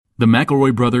The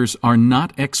McElroy brothers are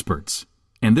not experts,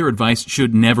 and their advice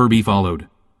should never be followed.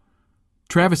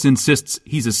 Travis insists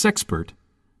he's a sexpert,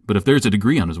 but if there's a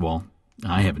degree on his wall,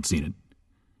 I haven't seen it.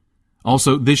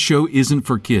 Also, this show isn't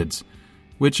for kids,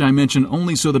 which I mention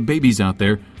only so the babies out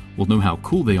there will know how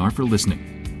cool they are for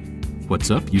listening. What's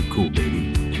up, you cool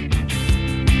baby?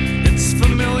 It's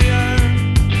familiar,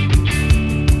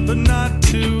 but not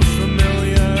too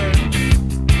familiar,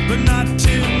 but not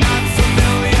too not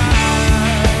familiar.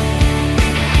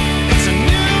 It's a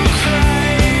new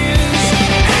craze.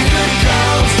 Hey, good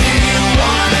girls, do you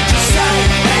wanna just say,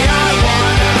 hey, I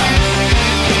wanna?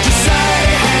 Just say,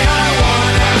 hey, I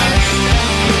wanna.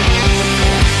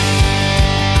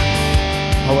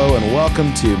 Hello and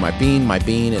welcome to My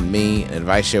Bean, and Me, an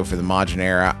advice show for the modern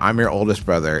era. I'm your oldest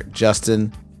brother,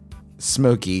 Justin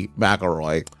Smokey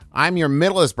McElroy. I'm your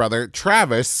middleest brother,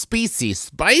 Travis Spicy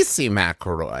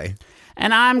McElroy.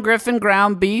 And I'm Griffin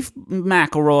Ground Beef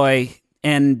McElroy.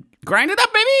 And grind it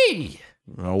up, baby!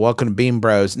 Well, welcome to Bean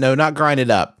Bros. No, not grind it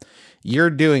up. You're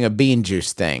doing a bean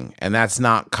juice thing, and that's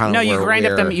not kind of you grind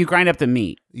up the meat. You grind up the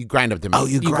meat. Oh,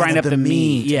 you grind up the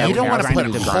meat. Yeah, you don't want to put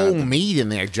grind up the whole meat. meat in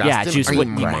there, Justin. Yeah, juice. Are you What- a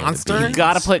monster? You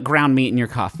gotta put ground meat in your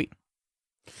coffee.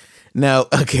 No,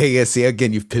 okay, yeah, see,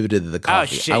 again, you've pivoted to the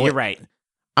coffee. Oh, shit, you're right.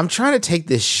 I'm trying to take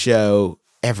this show,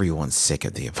 everyone's sick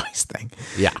of the advice thing.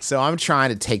 Yeah. So I'm trying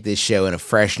to take this show in a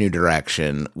fresh new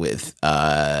direction with,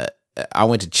 I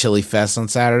went to Chili Fest on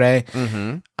Saturday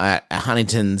at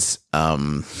Huntington's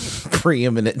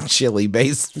preeminent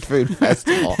chili-based food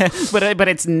festival. but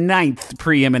it's ninth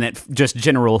preeminent just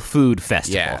general food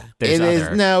festival. Yeah. There's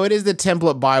It is the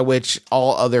template by which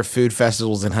all other food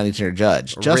festivals in Huntington are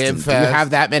judged. Justin, do you Fest.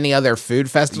 have that many other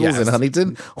food festivals in Yes.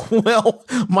 Huntington? Well,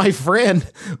 my friend,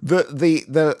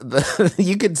 the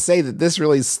you could say that this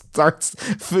really starts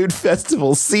food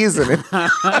festival season in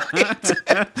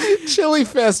Huntington. Chili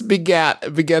Fest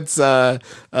begets the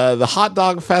hot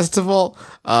dog festival.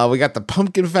 We got the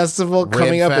pumpkin festival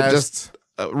coming up, and just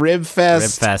Rib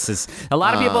Fest. Rib Fest is a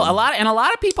lot of people. A lot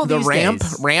of people. The these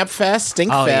days, ramp fest,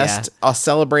 stink Oh, fest,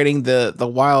 celebrating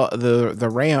the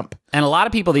ramp. and a lot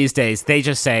of people these days, they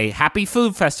just say Happy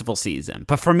Food Festival season.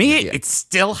 But for me, it's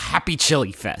still Happy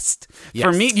Chili Fest.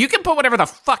 For me, you can put whatever the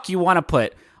fuck you want to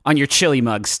put on your chili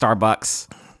mug, Starbucks.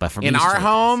 But for me, In it's our Chili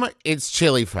home, it's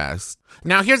Chili Fest.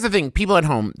 Now, here's the thing. People at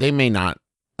home, they may not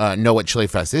know what Chili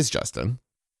Fest is, Justin.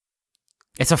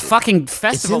 It's a fucking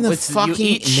festival. It's in the with fucking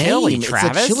you eat chili, name.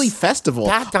 Travis. It's a chili festival.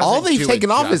 That doesn't All they've do taken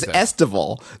it off is justice.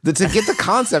 estival. To get the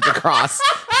concept across,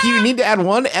 you need to add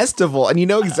one estival, and you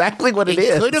know exactly what it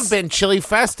is. Could have been Chili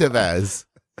Festivus.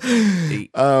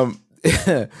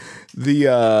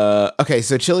 Okay,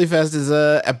 so Chili Fest is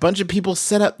a bunch of people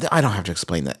set up. I don't have to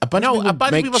explain that. A bunch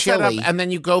of people set chili. up, and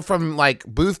then you go from like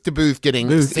booth to booth getting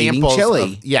Eating samples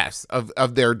chili.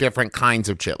 of their different kinds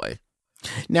of chili.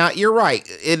 Now, you're right.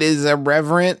 It is a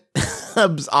reverent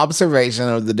observation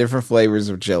of the different flavors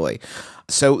of chili.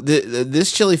 So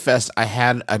this Chili Fest, I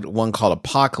had one called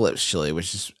Apocalypse Chili,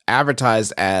 which is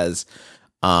advertised as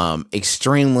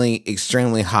extremely,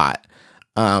 extremely hot.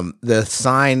 The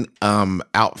sign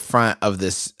out front of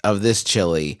this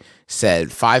chili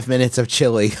said 5 minutes of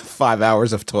chili, 5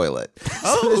 hours of toilet.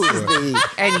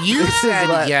 And you said,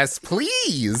 what- yes,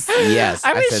 please. Yes,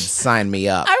 I wish- said sign me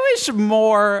up. I wish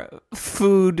more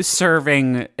food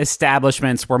serving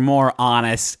establishments were more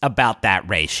honest about that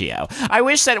ratio. I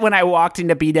wish that when I walked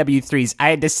into BW3's, I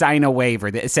had to sign a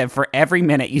waiver that said for every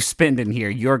minute you spend in here,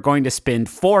 you're going to spend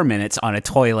 4 minutes on a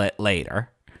toilet later.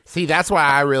 See, that's why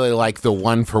I really like the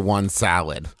 1-for-1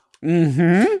 salad.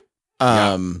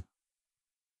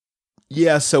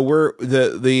 Yeah, so we're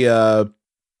the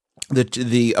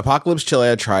Apocalypse Chili.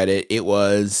 I tried it. It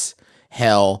was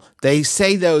hell. They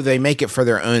say though they make it for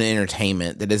their own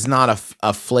entertainment. That it's not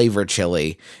a flavor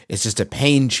chili. It's just a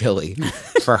pain chili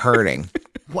for hurting.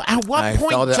 Well, at what I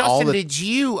point, felt it all Justin, the- did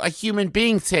you, a human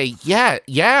being, say,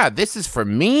 yeah, this is for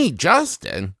me,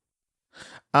 Justin?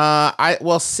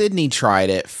 Sydney tried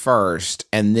it first,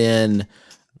 and then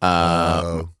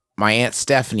my Aunt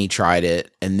Stephanie tried it,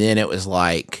 and then it was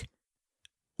like,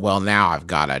 well, now I've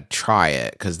got to try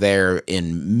it because they're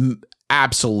in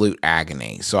absolute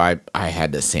agony. So I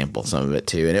had to sample some of it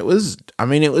too, and it was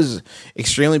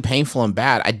extremely painful and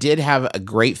bad. I did have a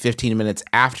great 15 minutes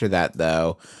after that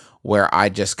though, where I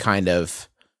just kind of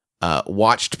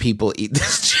watched people eat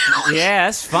this chili. Yeah,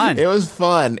 it's fun. It was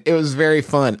fun. It was very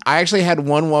fun. I actually had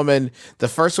one woman, the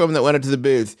first woman that went up to the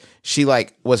booth, she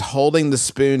was holding the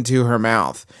spoon to her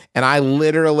mouth. And I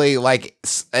literally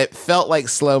it felt like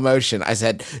slow motion. I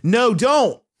said, no,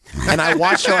 don't. And I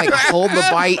watched her hold the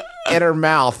bite in her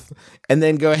mouth and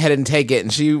then go ahead and take it.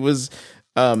 And she was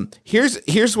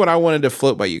Here's what I wanted to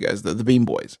float by you guys, the Bean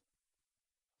Boys.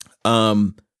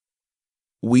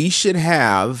 We should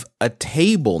have a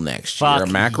table next year, Fuck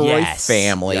a McElroy yes.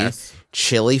 family Yes.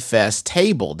 Chili Fest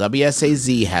table.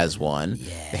 WSAZ has one.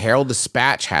 The Herald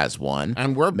Dispatch has one.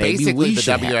 And we're Maybe basically we the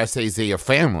should have- WSAZ of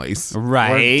families.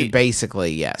 Right.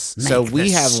 Basically, yes. Make So we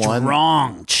the have one.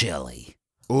 strong chili.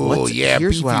 Oh, yeah.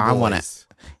 Here's what beefy I want to. boys.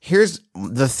 Here's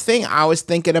the thing I was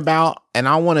thinking about, and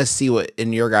I want to see what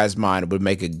in your guys' mind would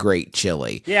make a great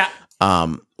chili. Yeah.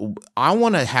 I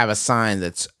want to have a sign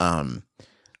that's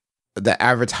that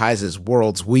advertises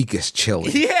world's weakest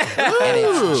chili. Yeah. And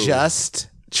it's just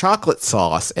chocolate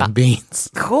sauce and beans.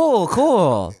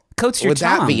 Cool. Coats your Would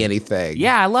tongue. that be anything?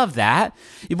 Yeah, I love that.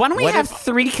 Why don't we have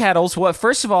 3 kettles? Well,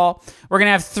 first of all, we're going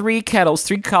to have 3 kettles,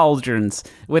 3 cauldrons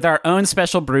with our own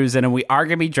special brews in, and we are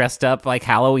going to be dressed up like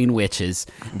Halloween witches.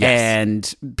 Yes.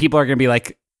 And people are going to be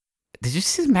like, did you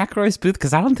see McElroy's booth?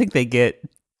 Because I don't think they get...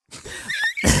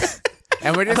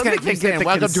 And we're just I going don't to think keep they get saying, the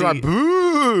welcome to our conceit.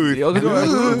 booth. Welcome to our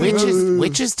booth.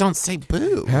 Witches don't say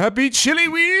boo. Happy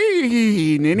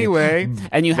Chiliween! Anyway,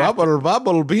 and you have...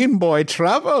 Bubble, Bean Boy,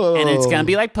 trouble. And it's going to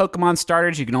be like Pokemon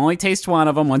starters. You can only taste one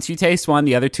of them. Once you taste one,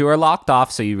 the other 2 are locked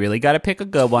off, so you really got to pick a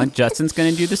good one. Justin's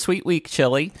going to do the Sweet Week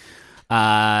chili.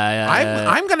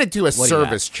 I'm going to do a do you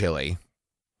service chili.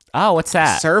 Oh, what's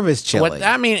that? service chili. What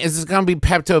that means is it's going to be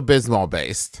Pepto-Bismol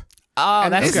based. Oh,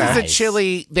 And that's this is a nice.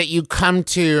 chili that you come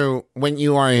to when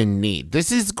you are in need.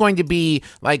 This is going to be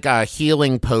like a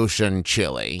healing potion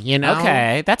chili, you know?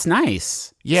 Okay, that's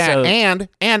nice. Yeah, So- and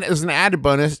as an added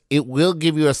bonus, it will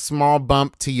give you a small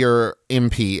bump to your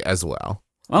MP as well.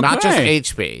 Not just Okay.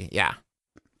 HP. Yeah.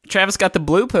 Travis got the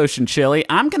blue potion chili.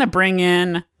 I'm going to bring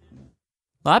in... A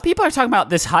lot of people are talking about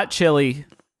this hot chili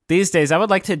these days. I would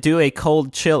like to do a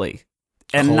cold chili.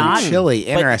 And Cold not... chili.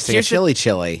 but Interesting. A here's the-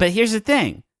 chili. But here's the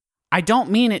thing. I don't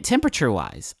mean it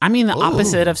temperature-wise. I mean the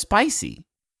opposite of spicy.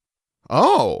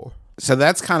 Oh. So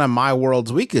that's kind of my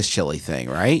world's weakest chili thing,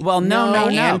 right? Well, no.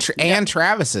 And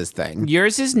Travis's thing.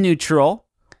 Yours is neutral.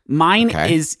 Mine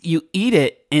Okay. is you eat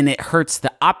it and it hurts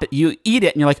the opposite. You eat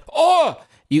it and you're like, oh!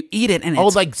 You eat it and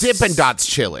it's like Dippin' Dots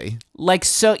chili. like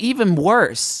so even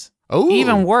worse. Ooh.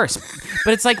 Even worse.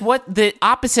 But it's like what the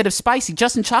opposite of spicy.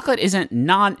 Justin, chocolate isn't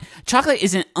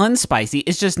unspicy.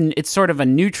 It's sort of a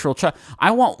neutral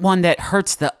I want one that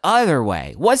hurts the other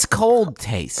way. What's cold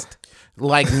taste?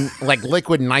 Like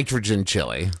liquid nitrogen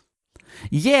chili.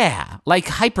 Yeah, like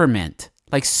hypermint,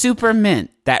 like super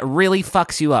mint that really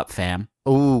fucks you up, fam.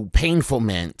 Ooh, painful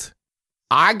mint.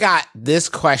 I got this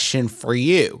question for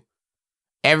you.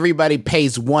 Everybody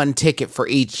pays 1 ticket for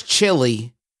each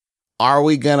chili. Are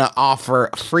we going to offer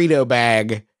a Frito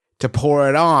bag to pour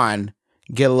it on,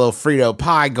 get a little Frito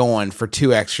pie going for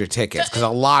 2 extra tickets? Because a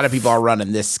lot of people are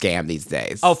running this scam these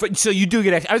days. Oh, so you do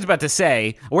get... I was about to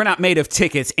say, we're not made of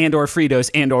tickets and or Fritos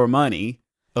and or money.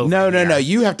 no.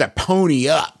 You have to pony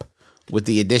up with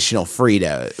the additional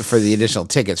Frito for the additional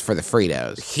tickets for the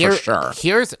Fritos. For sure.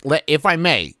 Here's, if I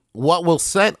may, what will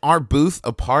set our booth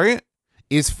apart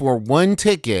is for 1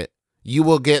 ticket, you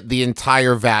will get the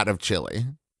entire vat of chili.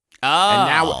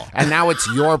 Oh. And now it's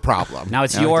your problem. Now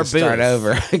it's Now your we booth. have to start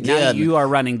over Now again. you are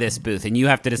running this booth, and you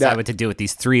have to decide what to do with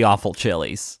these 3 awful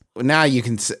chilies. Now you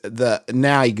can set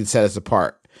us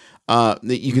apart.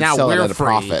 You can now sell it we're at a free,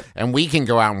 profit. and we can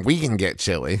go out and we can get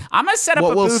chili. I'm gonna set up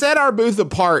What a will booth. set our booth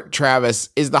apart, Travis,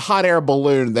 is the hot air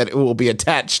balloon that it will be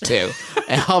attached to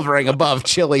and hovering above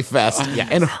Chili Fest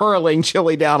and hurling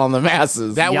chili down on the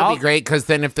masses. That Y'all- would be great because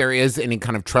then if there is any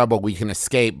kind of trouble, we can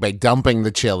escape by dumping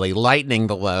the chili, lightening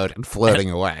the load, and floating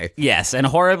away. Yes, and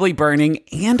horribly burning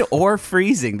and or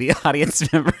freezing the audience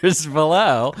members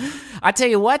below. I tell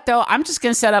you what, though, I'm just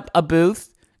gonna set up a booth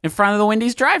in front of the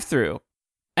Wendy's drive-thru,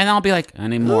 and I'll be like, I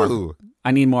need more. Ooh.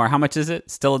 I need more. How much is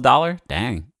it? Still $1?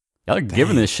 Dang, y'all are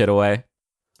giving this shit away.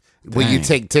 Will you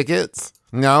take tickets?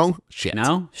 No? Shit.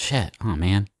 No shit. Oh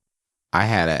man.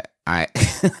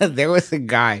 There was a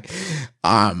guy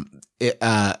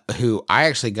who I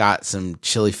actually got some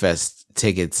Chili Fest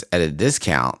tickets at a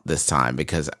discount this time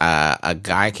because a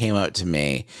guy came up to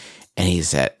me and he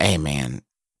said, "Hey man,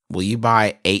 will you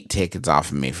buy 8 tickets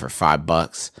off of me for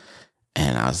 $5?"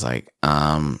 And I was like,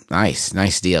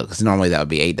 nice deal. Because normally that would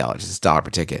be $8. It's $1 per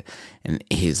ticket. And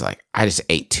he's like, I just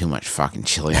ate too much fucking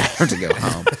chili. I have to go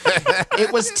home.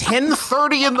 It was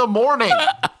 10:30 in the morning.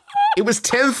 It was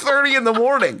 10:30 in the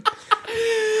morning.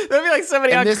 That'd be like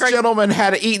somebody And this gentleman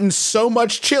had eaten so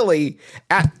much chili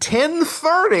at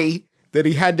 10:30 that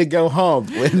he had to go home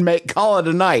and call it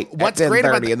a night. What's at 10:30 great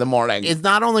about in the morning? Is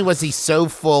not only was he so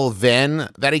full then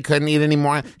that he couldn't eat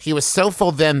anymore, he was so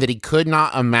full then that he could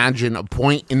not imagine a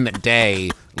point in the day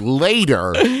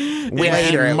later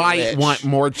Later We at might which. want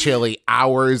more chili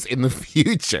hours in the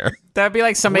future. That'd be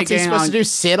like somebody What's he getting supposed on to do?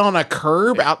 Sit on a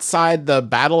curb outside the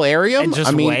battle area and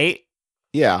just wait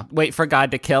Yeah. for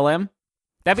God to kill him.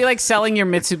 That'd be like selling your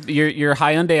your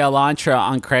Hyundai Elantra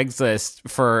on Craigslist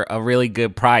for a really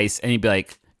good price, and you'd be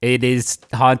like, "It is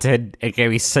haunted. It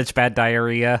gave me such bad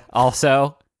diarrhea."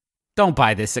 Also, don't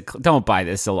buy this. Don't buy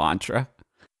this Elantra.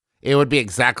 It would be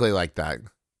exactly like that.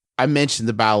 I mentioned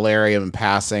the Battlarium in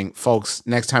passing. Folks,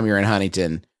 next time you're in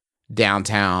Huntington,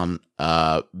 downtown,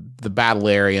 the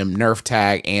Battlarium, Nerf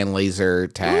tag and laser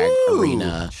tag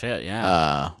arena. Shit,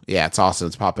 yeah. Yeah, it's awesome.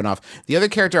 It's popping off. The other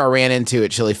character I ran into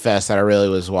at Chili Fest that I really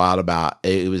was wild about,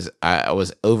 I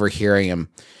was overhearing him,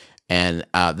 and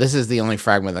this is the only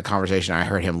fragment of the conversation I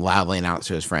heard him loudly announce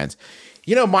to his friends.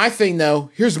 You know, my thing,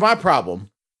 though, here's my problem.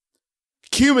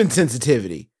 Cumin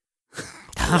sensitivity.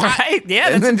 Right? Yeah,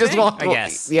 And that's then a just thing, walk I away.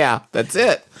 guess. Yeah, that's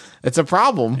it. It's a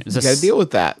problem. It's You a got s- to deal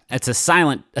with that. It's a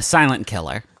silent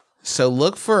killer. So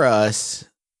look for us,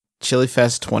 Chili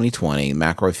Fest 2020,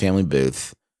 McElroy Family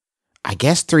Booth. I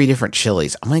guess 3 different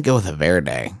chilies. I'm going to go with a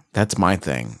Verde. That's my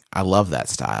thing. I love that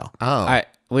style. Oh. All right,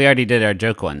 we already did our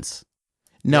joke ones.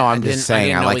 No, Yeah, I'm I just didn't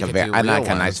saying I know like we a could Verde. do I like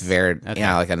real a nice ones. Verde. Okay.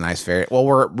 Yeah, I like a nice Verde. Well,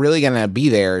 we're really going to be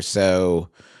there, so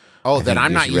Oh, I then think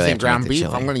I'm we not should really using have to make ground the beef.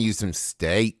 chili. I'm going to use some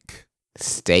steak.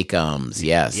 steakums.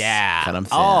 Yes. Yeah. Cut 'em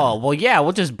thin. Oh, well, yeah.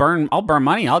 We'll just I'll burn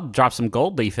money. I'll drop some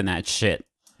gold leaf in that shit.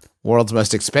 World's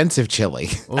most expensive chili.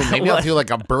 Oh, maybe I'll do like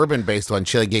a bourbon-based one.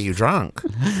 Chili get you drunk.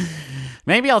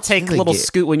 Maybe I'll take Chili little get-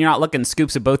 scoop when you're not looking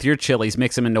scoops of both your chilies,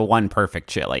 mix them into one perfect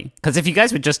chili. Because if you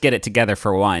guys would just get it together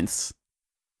for once,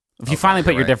 if you finally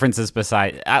put your right. differences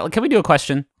beside, can we do a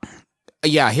question?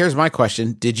 Yeah, here's my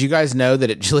question. Did you guys know that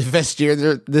at Chili Fest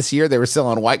this year they were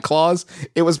selling White Claws?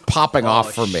 It was popping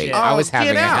off for me. shit. I was Oh,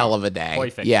 having get a out. hell of a day.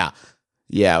 Perfect. Yeah.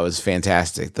 Yeah, it was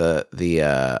fantastic.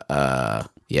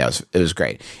 Yeah, it was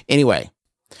great. Anyway,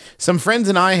 some friends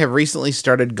and I have recently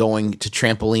started going to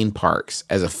trampoline parks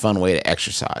as a fun way to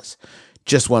exercise.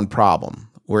 Just one problem.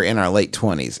 We're in our late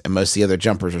 20s, and most of the other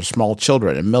jumpers are small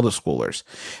children and middle schoolers.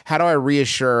 How do I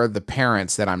reassure the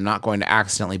parents that I'm not going to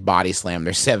accidentally body slam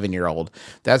their 7-year-old?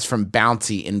 That's from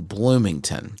Bouncy in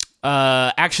Bloomington.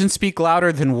 Actions speak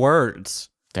louder than words.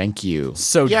 Thank you.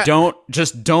 So Yeah.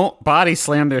 don't body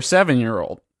slam their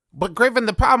 7-year-old. But Griffin,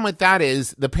 the problem with that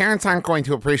is the parents aren't going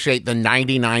to appreciate the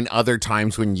 99 other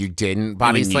times when you didn't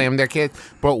body slam their kid.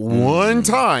 But one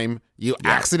time you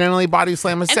accidentally body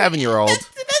slam a 7-year-old. That's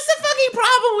the fucking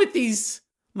problem with these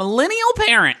millennial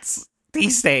parents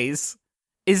these days.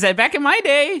 Is that back in my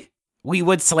day, we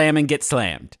would slam and get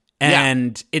slammed.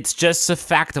 And it's just a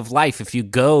fact of life. If you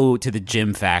go to the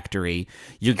gym factory,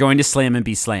 you're going to slam and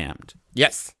be slammed.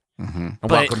 Yes. And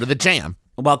But- welcome to the jam.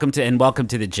 Welcome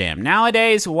to the jam.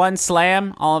 Nowadays, one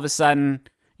slam, all of a sudden,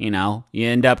 you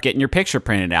end up getting your picture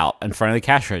printed out in front of the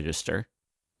cash register.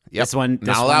 Yep. This one,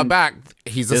 Not allowed back.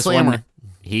 He's a This slammer. one,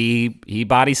 he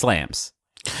body slams.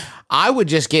 I would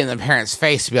just get in the parents'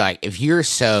 face to be like, if you're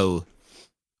so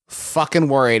fucking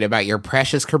worried about your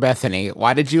precious Kerbethany,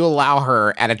 why did you allow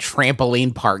her at a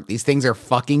trampoline park? These things are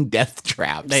fucking death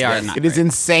traps. They are not It is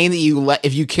insane that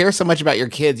if you care so much about your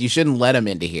kids, you shouldn't let them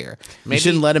into here. You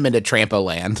shouldn't let them into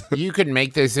Trampoland. You could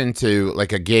make this into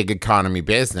like a gig economy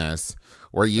business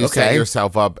where you set Okay.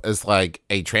 yourself up as like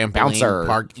a trampoline Bouncer.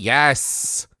 park.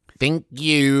 Yes. Thank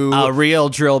you. A real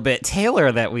drill bit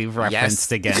Taylor that we've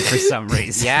referenced again for some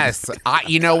reason. Yes.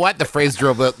 You know what? The phrase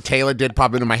drill bit Taylor did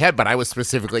pop into my head, but I was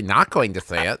specifically not going to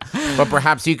say it. But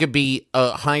perhaps you could be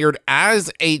hired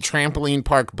as a trampoline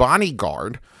park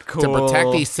bodyguard to protect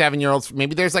Cool. these 7-year-olds.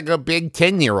 Maybe there's like a big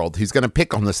 10-year-old who's going to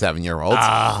pick on the 7-year-olds.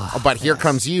 But here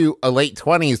comes you, a late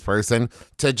 20s person,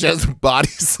 to just body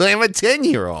slam a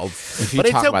 10-year-old. you But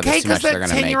it's talk about okay this too much, because they're that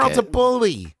gonna make 10-year-old's a it.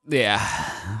 bully. Yeah.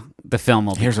 The film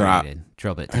will be Here's what I- created.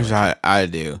 Drill bit Here's Taylor. what I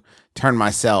do. Turn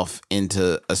myself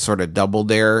into a sort of double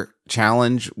dare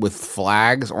challenge with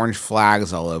flags, orange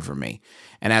flags all over me.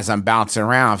 And as I'm bouncing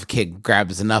around, if a kid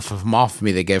grabs enough of them off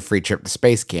me, they get a free trip to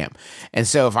space camp. And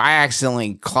so if I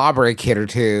accidentally clobber a kid or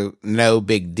two, no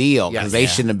big deal, because they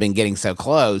shouldn't have been getting so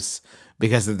close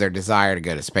because of their desire to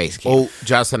go to space camp. Oh,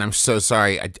 Justin, I'm so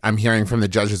sorry. I'm hearing from the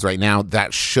judges right now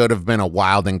that should have been a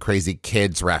Wild and Crazy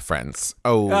Kids reference.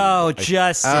 Oh,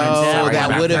 Justin. Oh, sorry that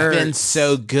about would have that. been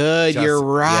so good. Just- You're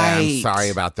right. Yeah, I'm sorry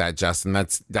about that, Justin.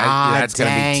 That's Ah, going to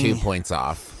dang. be 2 points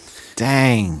off.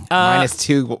 Dang.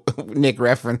 -2 Nick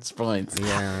reference points.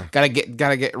 Yeah.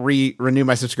 Gotta renew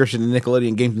my subscription to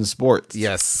Nickelodeon Games and Sports.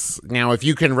 Yes. Now, if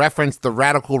you can reference the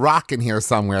Radical Rock in here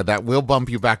somewhere, that will bump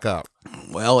you back up.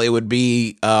 Well, it would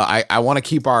be. I want to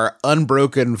keep our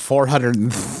unbroken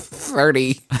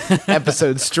 430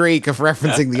 episode streak of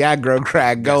referencing the aggro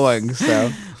crag going.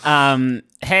 So,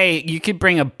 hey, you could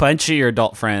bring a bunch of your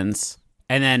adult friends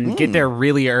and then get there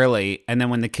really early. And then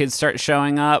when the kids start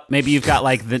showing up, maybe you've got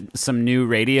like some new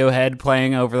Radiohead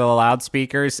playing over the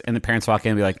loudspeakers, and the parents walk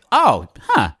in and be like, "Oh,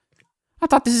 huh? I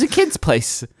thought this is a kid's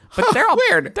place." But they're all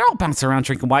weird. They're all bouncing around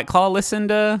drinking White Claw, listen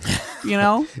to,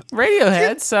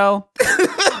 Radiohead. So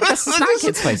I guess it's not a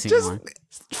kid's place anymore.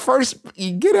 First,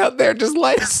 you get out there, just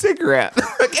light a cigarette.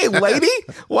 Okay, lady,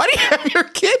 why do you have your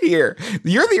kid here?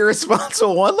 You're the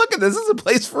irresponsible one. Look at this. This is a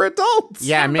place for adults.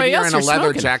 Yeah, maybe you're in a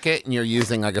leather jacket and you're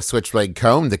using like a switchblade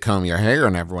comb to comb your hair,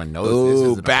 and everyone knows this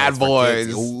is the bad boys.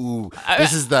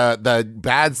 This is the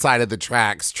bad side of the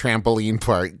tracks, Trampoline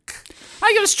Park.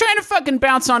 I was trying to fucking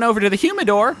bounce on over to the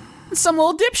humidor, and some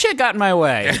little dipshit got in my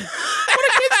way. What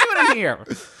are kids doing in here?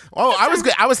 Oh,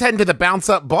 I was heading to the bounce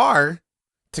up bar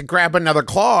to grab another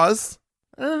claws.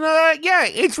 And, yeah,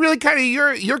 it's really kind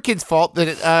of your kid's fault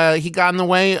that he got in the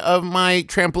way of my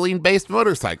trampoline-based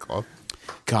motorcycle.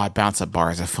 God, bounce up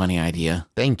bar is a funny idea.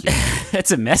 Thank you.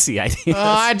 It's a messy idea.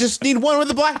 I just need one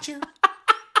with a black chair.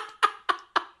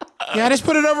 Yeah, just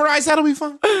put it over ice. That'll be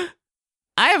fun.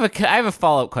 I have a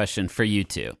follow-up question for you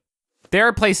two. There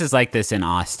are places like this in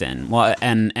Austin. Well,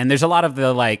 and there's a lot of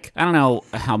the, like, I don't know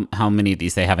how many of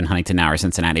these they have in Huntington now or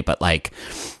Cincinnati, but like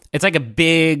it's like a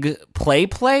big play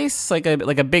place, like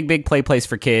a big play place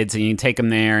for kids, and you can take them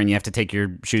there and you have to take your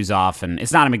shoes off, and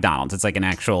it's not a McDonald's. It's like an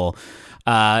actual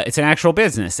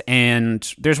business.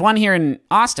 And there's one here in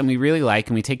Austin we really like,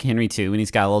 and we take Henry to, and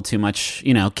he's got a little too much,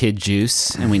 kid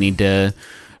juice, and we need to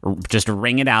just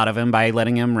wring it out of him by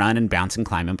letting him run and bounce and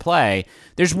climb and play.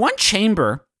 There's one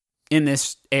chamber in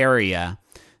this area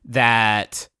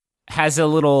that has a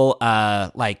little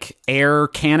like air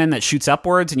cannon that shoots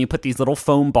upwards, and you put these little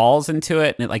foam balls into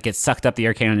it, and it like gets sucked up the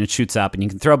air cannon and it shoots up, and you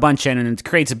can throw a bunch in, and it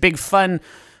creates a big fun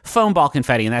foam ball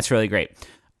confetti, and that's really great.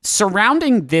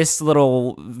 Surrounding this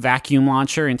little vacuum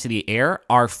launcher into the air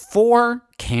are 4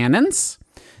 cannons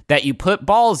that you put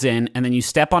balls in, and then you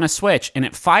step on a switch, and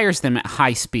it fires them at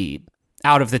high speed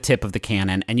out of the tip of the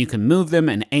cannon, and you can move them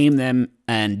and aim them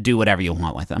and do whatever you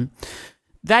want with them.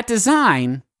 That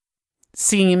design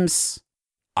seems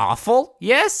awful,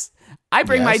 yes? I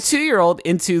bring my 2-year-old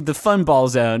into the fun ball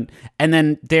zone, and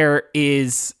then there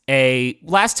is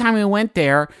last time we went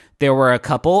there were a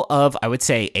couple of, I would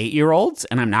say, 8-year-olds,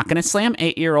 and I'm not going to slam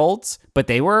 8-year-olds, but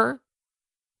they were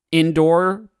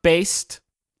indoor-based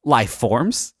life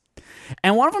forms.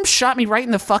 And one of them shot me right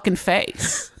in the fucking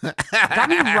face. Got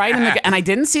me right in the... And I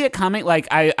didn't see it coming. Like,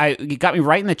 it got me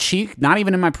right in the cheek, not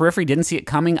even in my periphery, didn't see it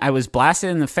coming. I was blasted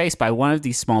in the face by one of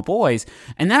these small boys.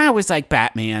 And then I was like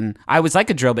Batman. I was like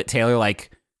a drill bit Taylor,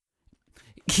 like,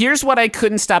 here's what I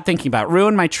couldn't stop thinking about.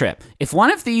 Ruined my trip. If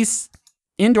one of these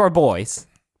indoor boys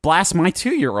blasts my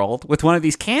 2-year-old with one of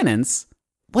these cannons,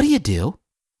 what do you do?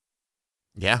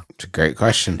 Yeah. It's a great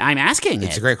question. I'm asking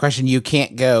It's a great question. You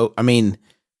can't go... I mean...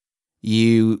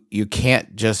 You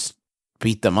can't just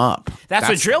beat them up. That's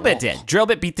what Drillbit did.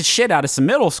 Drillbit beat the shit out of some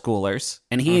middle schoolers,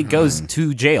 and he goes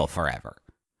to jail forever.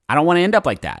 I don't want to end up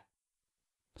like that.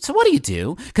 So what do you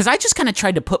do? Because I just kind of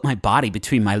tried to put my body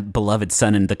between my beloved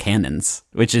son and the cannons,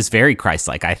 which is very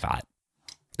Christ-like, I thought.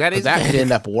 That could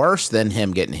end up worse than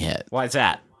him getting hit. Why is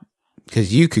that?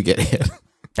 Because you could get hit.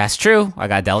 That's true. I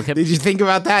got delicate. Did you think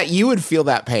about that? You would feel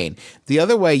that pain. The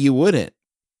other way, you wouldn't.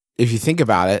 If you think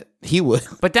about it, he would.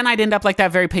 But then I'd end up like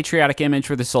that very patriotic image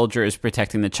where the soldier is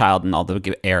protecting the child and all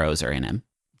the arrows are in him.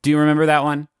 Do you remember that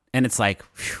one? And it's like...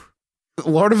 Whew.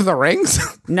 Lord of the Rings?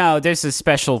 No, there's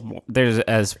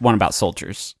as one about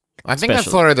soldiers. I think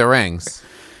that's Lord of the Rings.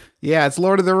 Yeah, it's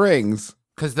Lord of the Rings.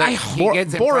 Because he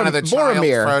gets in front of the child,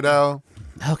 Frodo.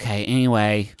 Okay,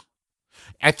 anyway...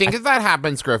 I think if that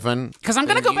happens, Griffin, because I'm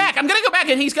gonna go back, and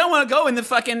he's gonna want to go in the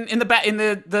fucking in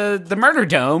the murder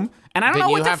dome, and I don't know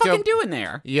what they're fucking doing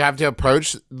there. You have to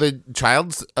approach the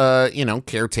child's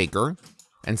caretaker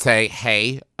and say,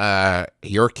 "Hey,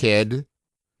 your kid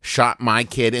shot my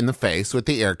kid in the face with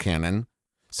the air cannon,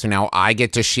 so now I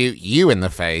get to shoot you in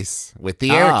the face with the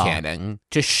air cannon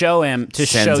to show him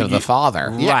sins of the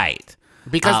father, right?" Yeah.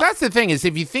 Because that's the thing is,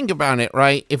 if you think about it,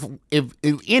 right, if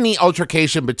any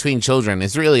altercation between children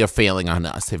is really a failing on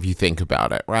us, if you think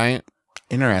about it, right?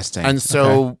 Interesting. And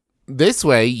so this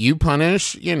way you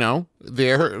punish,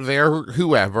 their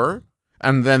whoever,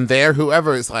 and then their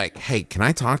whoever is like, hey, can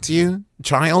I talk to you,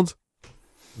 child?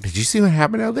 Did you see what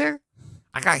happened out there?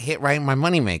 I got hit right in my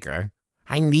moneymaker.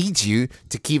 I need you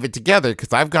to keep it together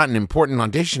because I've got an important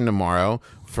audition tomorrow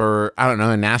for, I don't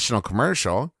know, a national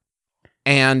commercial.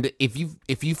 And if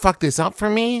you fuck this up for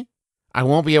me, I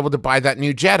won't be able to buy that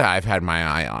new Jetta I've had my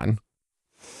eye on.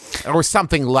 Or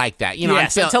something like that. You know,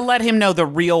 yes, to let him know the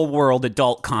real world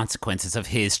adult consequences of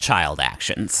his child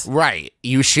actions. Right.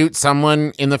 You shoot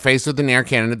someone in the face with an air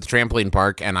cannon at the trampoline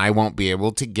park, and I won't be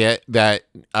able to get that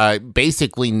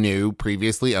basically new,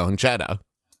 previously owned Jetta.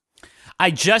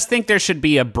 I just think there should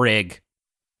be a brig.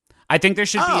 I think there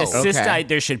should be a system. okay.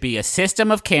 There should be a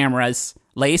system of cameras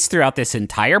laced throughout this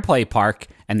entire play park,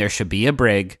 and there should be a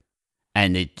brig.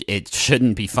 And it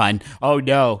shouldn't be fun. Oh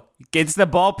no, it's the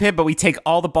ball pit, but we take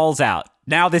all the balls out.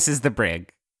 Now this is the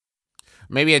brig.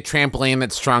 Maybe a trampoline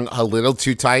that's strung a little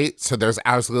too tight, so there's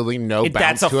absolutely no bounce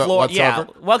That's a to it floor. whatsoever.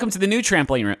 Yeah. Welcome to the new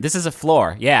trampoline room. This is a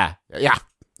floor. Yeah. Yeah.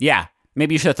 Yeah.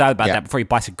 Maybe you should have thought about Yeah. that before you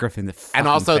busted Griffin in the fucking And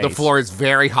also the face. floor is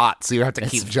very hot, so you have to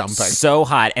keep It's jumping. so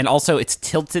hot. And also it's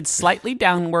tilted slightly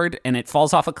downward and it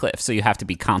falls off a cliff, so you have to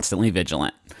be constantly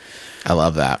vigilant. I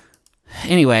love that.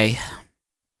 Anyway,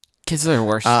 kids are the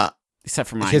worst. Except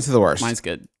for mine. Kids are the worst. Mine's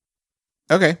good.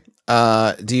 Okay.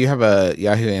 Do you have a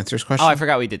Yahoo Answers question? Oh, I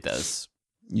forgot we did those.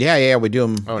 Yeah, we do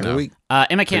them every no. week.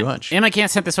 Emma Pretty much.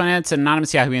 can't sent this one in. It's an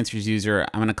anonymous Yahoo Answers user.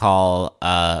 I'm gonna call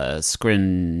Squidward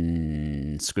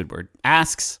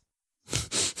asks,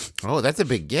 Oh, that's a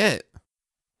big get.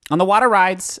 on the water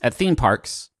rides at theme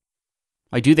parks,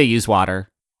 why do they use water?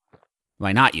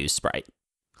 Why not use Sprite?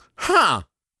 Huh.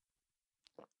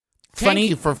 Funny- Thank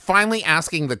you for finally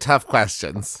asking the tough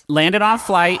questions.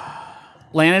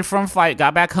 Landed from flight,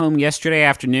 got back home yesterday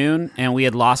afternoon, and we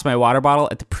had lost my water bottle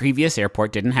at the previous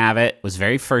airport. Didn't have it. Was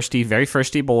very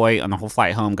thirsty boy on the whole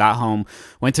flight home. Got home,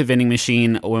 went to vending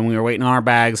machine when we were waiting on our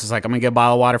bags. Was like, I'm gonna get a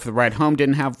bottle of water for the ride home.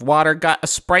 Didn't have water. Got a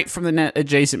Sprite from the net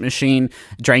adjacent machine.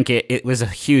 Drank it. It was a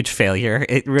huge failure.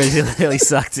 It really, really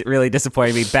sucked. It really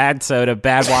disappointed me. Bad soda,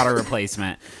 bad water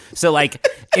replacement. So like,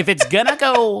 if it's gonna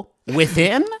go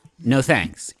within, no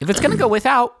thanks. If it's gonna go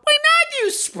without, why not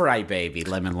use Sprite, baby?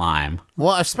 Lemon lime.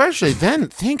 Well, especially then,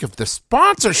 think of the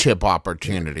sponsorship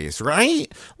opportunities,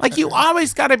 right? Like, you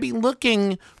always got to be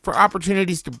looking for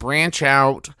opportunities to branch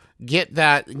out, get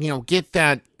that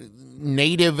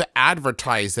native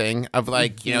advertising of,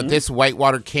 like, this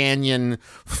Whitewater Canyon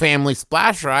family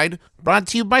splash ride brought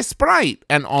to you by Sprite,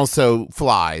 and also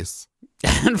flies.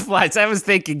 And flies. I was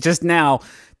thinking just now,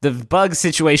 the bug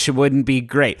situation wouldn't be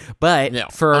great, but No,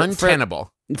 for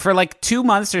untenable. for like 2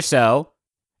 months or so,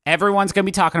 everyone's going to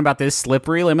be talking about this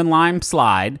slippery lemon lime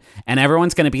slide, and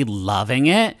everyone's going to be loving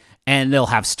it. And they'll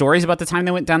have stories about the time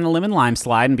they went down the lemon lime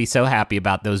slide and be so happy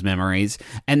about those memories.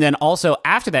 And then also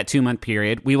after that 2-month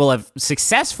period, we will have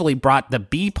successfully brought the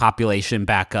bee population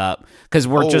back up because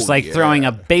we're just like throwing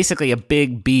basically a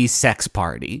big bee sex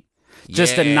party.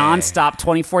 Just a nonstop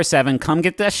 24/7. Come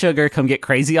get that sugar. Come get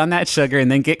crazy on that sugar, and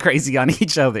then get crazy on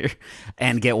each other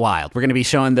and get wild. We're gonna be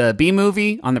showing the Bee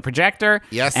movie on the projector,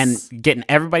 Yes. and getting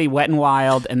everybody wet and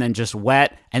wild, and then just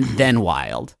wet and then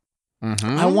wild.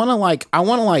 Mm-hmm. I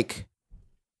want to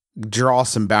draw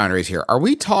some boundaries here. Are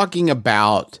we talking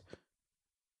about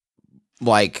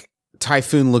like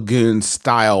Typhoon Lagoon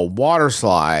style water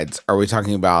slides? Are we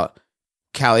talking about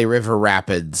Cali River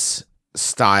Rapids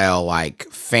style like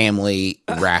family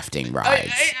rafting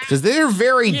rides? Because they're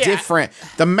very different.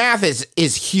 The math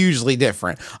is hugely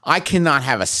different. I cannot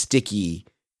have a sticky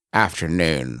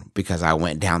afternoon because I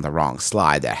went down the wrong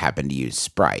slide that happened to use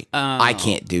Sprite. I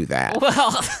can't do that.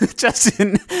 Well,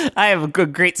 Justin, I have a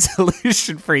great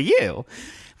solution for you.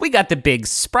 We got the big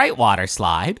Sprite water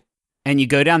slide, and you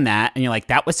go down that, and you're like,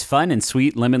 that was fun and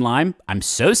sweet lemon lime. I'm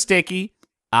so sticky.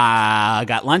 I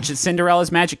got lunch at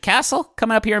Cinderella's Magic Castle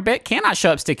coming up here in a bit. Cannot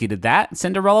show up sticky to that.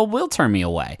 Cinderella will turn me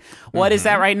away. What is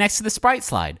that right next to the Sprite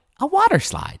slide? A water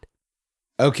slide.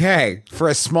 Okay, for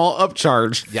a small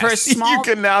upcharge, For a small- you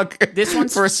can now This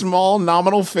one's- for a small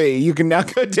nominal fee, you can now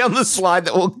go down the slide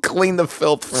that will clean the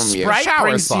filth from you. Sprite Shower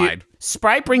brings slide.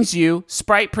 Sprite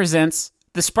presents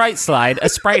the Sprite slide, a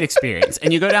Sprite experience,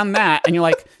 and you go down that, and you're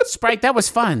like, Sprite, that was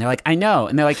fun. They're like, I know,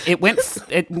 and they're like, it went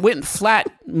flat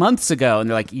months ago, and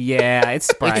they're like, yeah, it's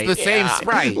Sprite. It's the same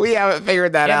Sprite. We haven't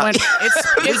figured that out.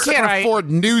 It's We can't Sprite. afford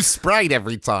new Sprite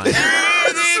every time.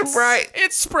 Sprite.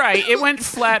 It's Sprite. It went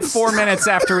flat 4 minutes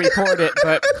after we poured it,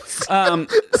 but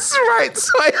Sprite.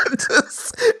 So I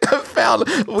have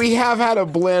found we have had a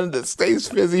blend that stays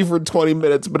fizzy for 20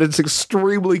 minutes, but it's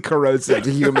extremely corrosive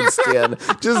to human skin.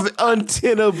 Just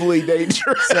untenably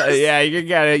dangerous. yeah,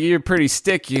 you're pretty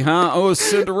sticky, huh? Oh,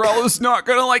 Cinderella's not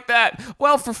gonna like that.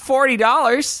 Well, for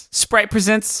 $40, Sprite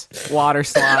presents water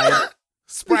slide.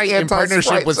 Sprite in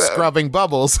partnership Anti-Sprite with zone. Scrubbing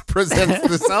Bubbles presents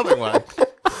this other one.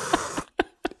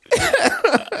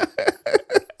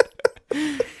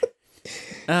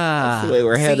 That's the way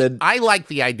we're headed. I like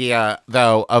the idea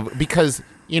though of because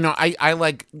I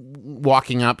like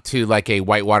walking up to like a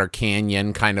Whitewater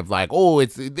Canyon, kind of like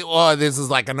this is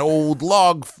like an old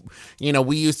log.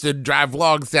 We used to drive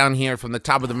logs down here from the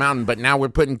top of the mountain, but now we're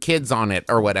putting kids on it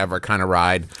or whatever kind of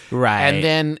ride. Right. And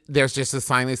then there's just a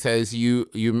sign that says you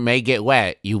may get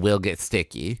wet, you will get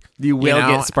sticky, You will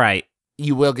get Sprite.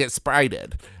 you will get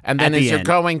Sprited. And then At as the you're end.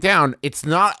 going down, it's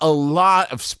not a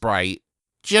lot of Sprite,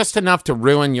 just enough to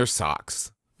ruin your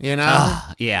socks.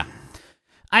 Yeah.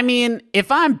 I mean,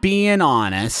 if I'm being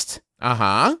honest,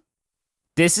 Uh-huh.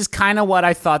 this is kind of what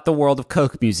I thought the World of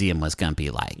Coke Museum was going to be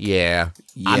like. Yeah.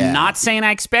 I'm not saying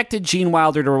I expected Gene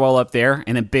Wilder to roll up there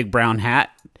in a big brown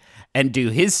hat and do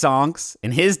his songs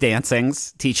and his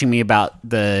dancings, teaching me about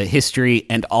the history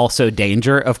and also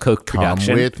danger of Coke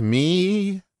production. Come with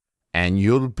me, and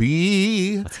you'll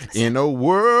be in a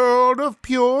world of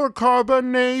pure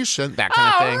carbonation. That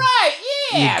kind of thing. right,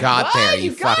 yeah, You got there.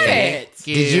 You fucking.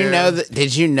 Did you know that?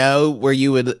 Did you know where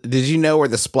you would? Did you know where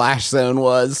the splash zone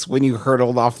was when you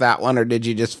hurtled off that one, or did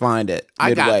you just find it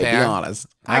I got midway? there. Be honest.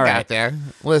 I All got right. there.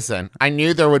 Listen, I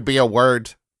knew there would be a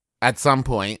word at some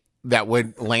point that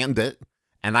would land it,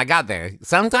 and I got there.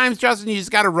 Sometimes, Justin, you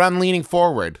just got to run leaning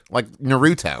forward, like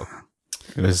Naruto.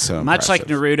 It was so Much like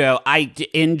Naruto,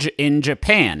 in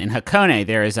Japan, in Hakone,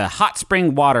 there is a hot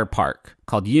spring water park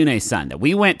called Yunesan that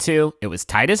we went to. It was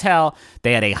tight as hell.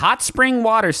 They had a hot spring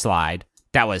water slide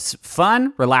that was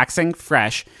fun, relaxing,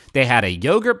 fresh. They had a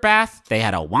yogurt bath. They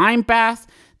had a wine bath.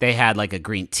 They had like a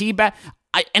green tea bath.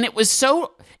 And it was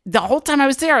so, the whole time I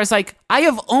was there, I was like, I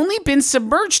have only been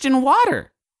submerged in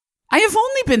water. I have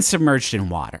only been submerged in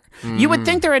water. You would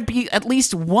think there would be at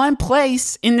least one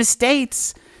place in the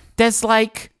States that's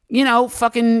like,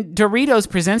 fucking Doritos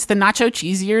presents the nacho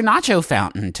cheesier nacho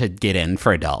fountain to get in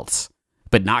for adults.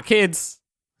 But not kids.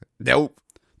 Nope.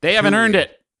 They haven't earned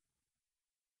it.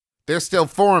 They're still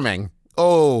forming.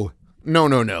 Oh, no.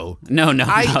 No.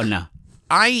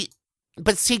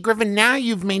 But see, Griffin, now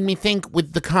you've made me think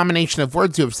with the combination of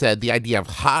words you have said, the idea of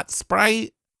hot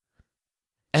Sprite.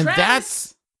 And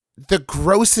that's the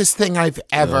grossest thing I've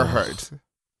ever heard.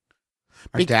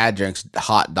 Our dad drinks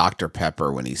hot Dr.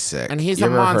 Pepper when he's sick. And he's you a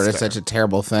ever monster. heard of such a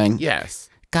terrible thing? Yes.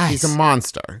 Guys. He's a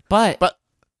monster. But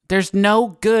there's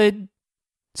no good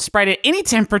Sprite at any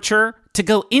temperature to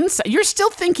go inside. You're still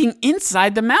thinking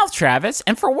inside the mouth, Travis.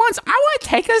 And for once, I want to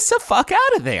take us the fuck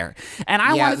out of there. And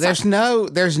I want to.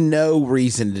 There's no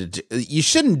reason to. You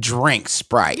shouldn't drink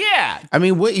Sprite. Yeah. I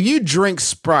mean, if you drink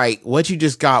Sprite, what you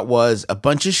just got was a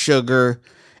bunch of sugar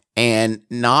and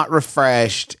not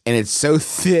refreshed, and it's so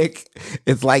thick,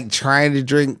 it's like trying to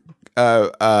drink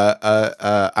I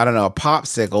don't know, a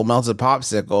popsicle, melted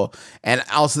popsicle, and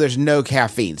also there's no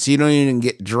caffeine, so you don't even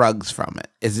get drugs from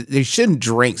it. You shouldn't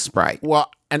drink Sprite. Well,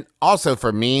 and also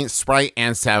for me, Sprite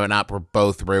and 7-Up were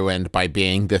both ruined by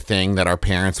being the thing that our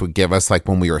parents would give us like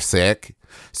when we were sick.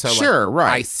 So Sure,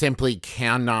 right. I simply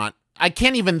cannot. I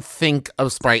can't even think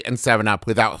of Sprite and 7-Up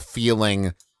without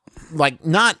feeling like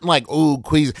not like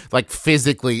queasy, like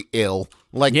physically ill.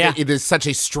 Like it is such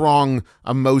a strong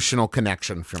emotional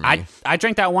connection for me. I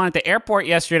drank that one at the airport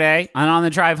yesterday, and on the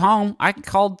drive home, I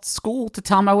called school to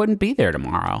tell them I wouldn't be there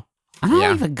tomorrow. I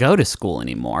don't even go to school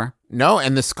anymore. No,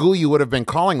 and the school you would have been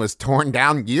calling was torn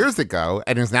down years ago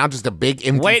and is now just a big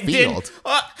empty field.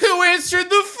 Who answered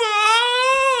the phone?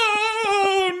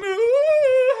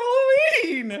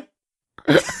 Halloween.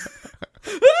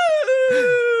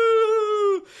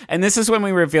 And this is when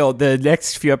we revealed the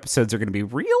next few episodes are going to be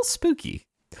real spooky.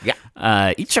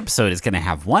 Yeah. Each episode is going to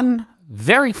have one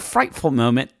very frightful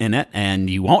moment in it, and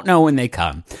you won't know when they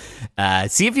come.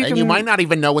 See if you can. And you might not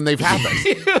even know when they've happened.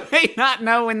 You may not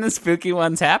know when the spooky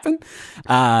ones happen.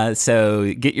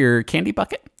 So get your candy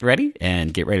bucket ready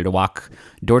and get ready to walk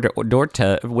door to door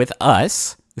with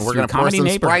us. We're going to pour some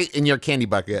Sprite in your candy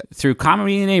bucket. Through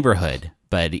Comedy Neighborhood.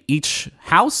 But each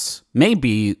house may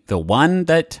be the one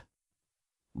that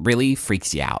really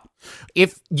freaks you out.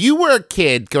 If you were a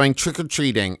kid going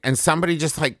trick-or-treating and somebody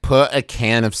just like put a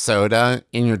can of soda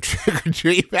in your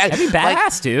trick-or-treat bag. That'd be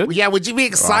badass, dude. Yeah, would you be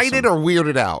excited or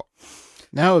weirded out?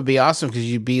 No, it would be awesome because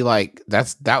you'd be like,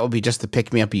 that would be just the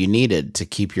pick-me-up you needed to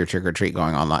keep your trick-or-treat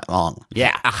going all night long.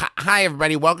 Yeah. Hi,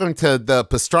 everybody. Welcome to the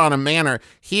Pastrana Manor.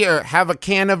 Here, have a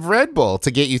can of Red Bull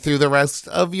to get you through the rest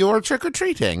of your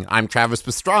trick-or-treating. I'm Travis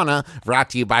Pastrana, brought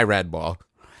to you by Red Bull.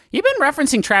 You've been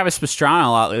referencing Travis Pastrana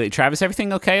a lot lately. Travis,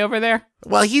 everything okay over there?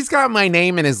 Well, he's got my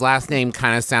name, and his last name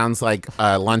kind of sounds like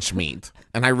lunch meat,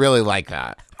 and I really like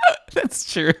that.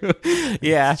 That's true.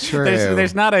 Yeah. True.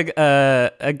 There's not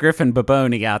a Griffin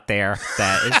Baboni out there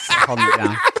that is holding it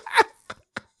down.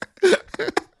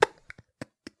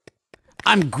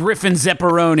 I'm Griffin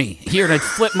Zepperoni, here to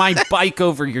flip my bike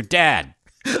over your dad.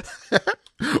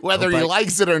 Whether he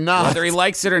likes it or not. Whether he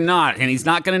likes it or not. And he's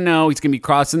not going to know. He's going to be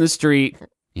crossing the street.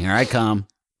 Here I come.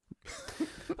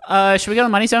 Should we go to the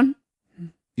money zone?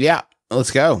 Yeah,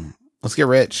 let's go. Let's get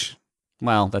rich.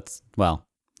 Let's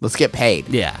get paid.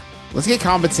 Yeah. Let's get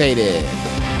compensated.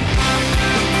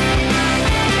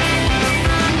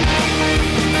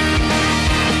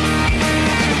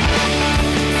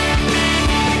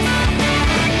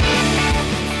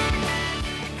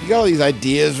 You got all these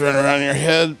ideas running around your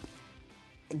head.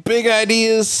 Big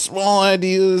ideas, small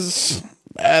ideas,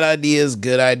 bad ideas,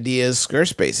 good ideas.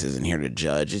 Squarespace isn't here to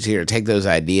judge. It's here to take those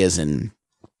ideas and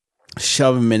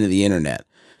shove them into the internet.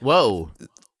 Whoa.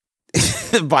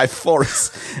 By force.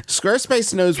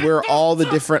 Squarespace knows where all the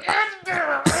different...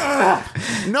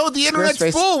 No, the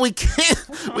internet's full. We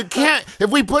can't.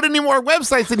 If we put any more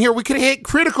websites in here, we could hit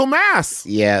critical mass.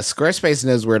 Yeah, Squarespace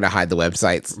knows where to hide the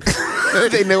websites.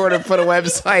 They know where to put a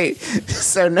website,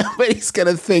 so nobody's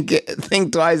gonna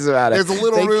think twice about it. There's a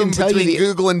little room between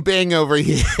Google and Bing over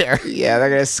here. Yeah, they're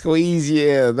gonna squeeze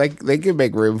you. They can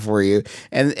make room for you,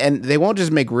 and they won't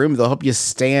just make room. They'll help you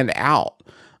stand out.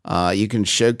 You can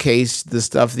showcase the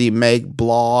stuff that you make,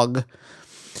 blog.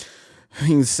 You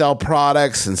can sell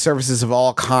products and services of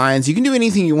all kinds. You can do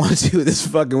anything you want to do with this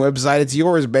fucking website. It's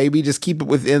yours, baby. Just keep it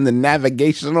within the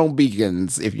navigational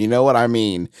beacons, if you know what I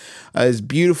mean. It's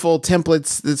beautiful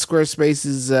templates that Squarespace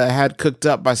has had cooked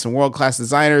up by some world-class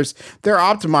designers. They're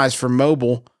optimized for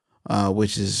mobile,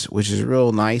 which is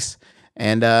real nice.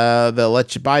 And they'll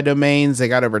let you buy domains. They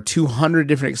got over 200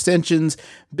 different extensions,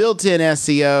 built-in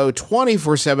SEO,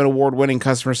 24/7 award-winning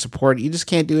customer support. You just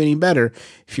can't do any better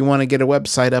if you want to get a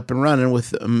website up and running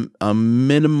with a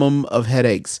minimum of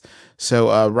headaches.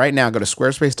 So right now, go to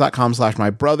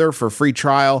squarespace.com/mybrother for a free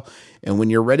trial. And when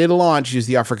you're ready to launch, use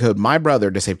the offer code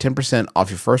MYBROTHER to save 10% off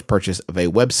your first purchase of a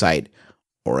website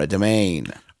or a domain.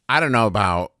 I don't know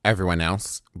about everyone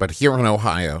else, but here in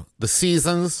Ohio, the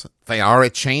seasons, they are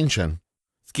a-changing.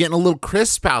 It's getting a little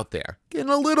crisp out there.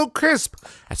 Getting a little crisp.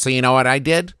 So you know what I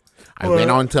did? I went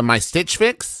on to my Stitch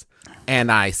Fix, and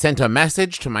I sent a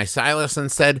message to my stylist and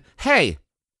said, hey,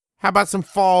 how about some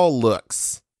fall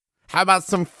looks? How about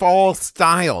some fall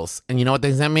styles? And you know what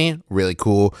they sent me? Really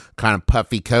cool, kind of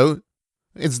puffy coat.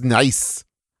 It's nice.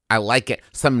 I like it.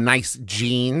 Some nice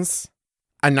jeans.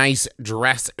 A nice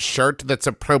dress shirt that's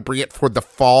appropriate for the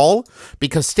fall,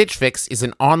 because Stitch Fix is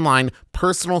an online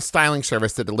personal styling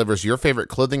service that delivers your favorite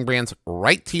clothing brands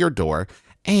right to your door,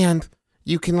 and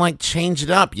you can change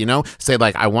it up, say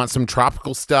I want some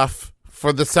tropical stuff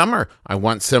for the summer. I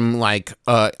want some I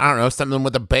don't know, something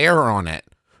with a bear on it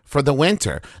for the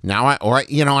winter. Now I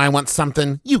want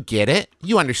something, you get it.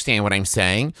 You understand what I'm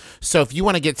saying. So if you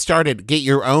want to get started, get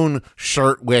your own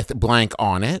shirt with blank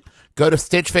on it. Go to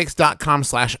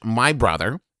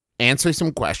stitchfix.com/mybrother, answer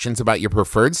some questions about your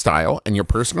preferred style, and your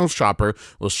personal shopper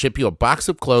will ship you a box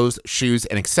of clothes, shoes,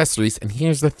 and accessories. And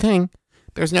here's the thing,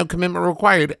 there's no commitment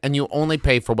required, and you only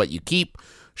pay for what you keep.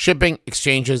 Shipping,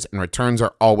 exchanges, and returns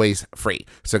are always free.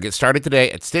 So get started today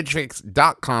at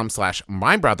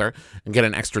stitchfix.com/mybrother and get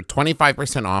an extra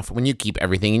 25% off when you keep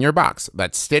everything in your box.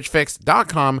 That's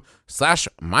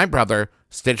stitchfix.com/mybrother,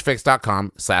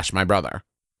 stitchfix.com/mybrother.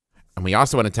 And we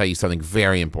also want to tell you something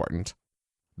very important.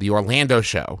 The Orlando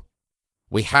show.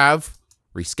 We have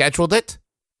rescheduled it.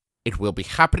 It will be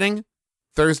happening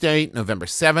Thursday, November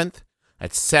 7th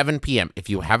at 7 p.m. If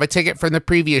you have a ticket from the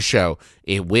previous show,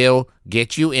 it will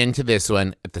get you into this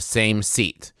one at the same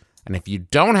seat. And if you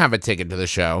don't have a ticket to the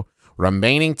show,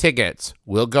 remaining tickets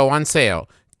will go on sale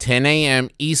 10 a.m.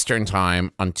 Eastern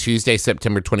Time on Tuesday,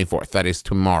 September 24th. That is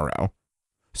tomorrow.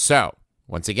 So,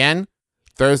 once again,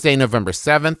 Thursday, November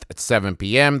 7th at 7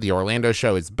 p.m., the Orlando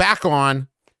show is back on.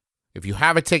 If you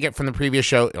have a ticket from the previous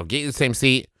show, it'll get you the same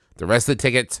seat. The rest of the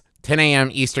tickets, 10 a.m.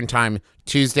 Eastern Time,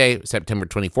 Tuesday, September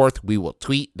 24th. We will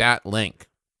tweet that link.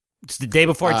 It's the day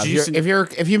before.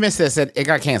 If you missed this, it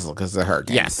got canceled because of the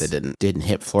hurricane. Yes. It didn't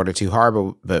hit Florida too hard,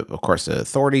 but of course the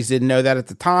authorities didn't know that at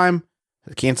the time.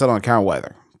 It canceled on account of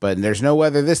weather. But there's no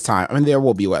weather this time. I mean, there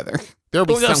will be weather. There'll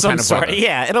be some kind of sort. weather.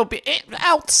 Yeah,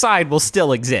 outside will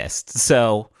still exist.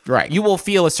 So right. You will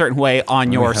feel a certain way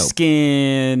on your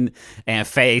skin and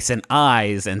face and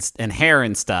eyes and hair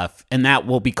and stuff, and that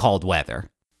will be called weather.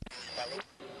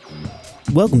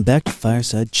 Welcome back to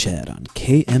Fireside Chat on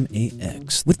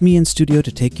KMAX. With me in studio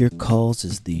to take your calls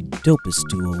is the dopest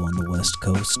duo on the West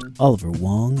Coast, Oliver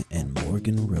Wong and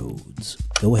Morgan Rhodes.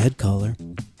 Go ahead, caller.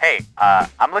 Hey, Hey,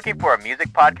 I'm looking for a music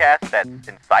podcast that's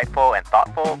insightful and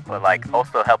thoughtful, but like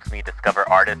also helps me discover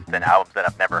artists and albums that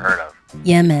I've never heard of.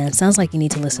 Yeah, man. Sounds like you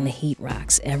need to listen to Heat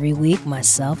Rocks. Every week,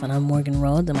 myself, and I'm Morgan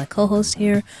Rhodes, and my co-host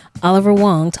here, Oliver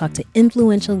Wong, talk to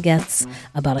influential guests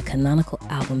about a canonical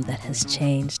album that has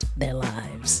changed their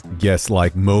lives. Guests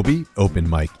like Moby, Open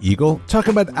Mike Eagle, talk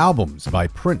about albums by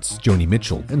Prince, Joni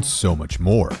Mitchell, and so much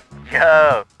more.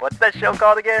 Yo, what's that show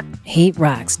called again? Heat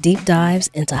Rocks, deep dives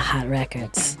into hot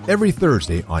records. Every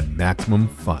Thursday on Maximum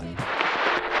Fun.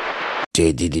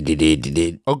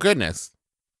 Oh, goodness.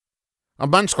 A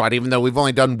Bunch Squad, even though we've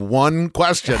only done one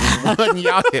question on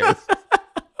Yahoo.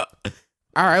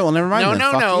 All right, well, never mind. No, then.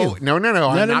 no, Fuck no. you. No. No,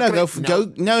 I'm no, not no.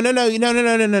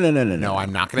 gonna- No,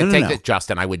 I'm not going to take it,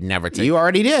 Justin. I would never take You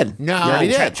already did. No, you already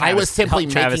did. I was simply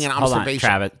Travis, making an hold on,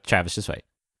 observation. Travis, just wait.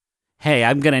 Hey,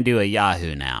 I'm gonna do a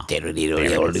Yahoo now. I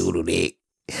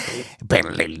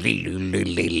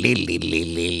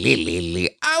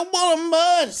want a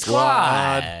mud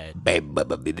Squad.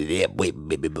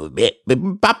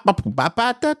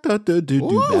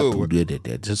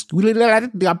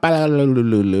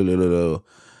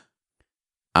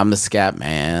 I'm the scat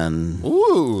man.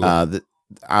 Ooh.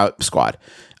 Squad.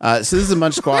 So this is a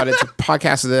Munch Squad. It's a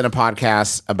podcast within a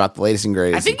podcast about the latest and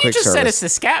greatest. I think in you quick just said service.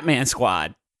 it's the Scatman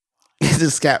Squad. It's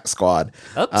the Scat Squad,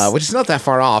 Oops. which is not that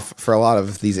far off for a lot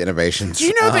of these innovations. Do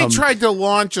you know they tried to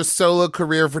launch a solo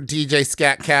career for DJ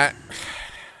Scat Cat?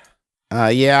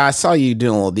 Yeah, I saw you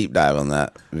doing a little deep dive on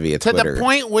that via To Twitter. the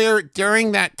point where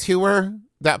during that tour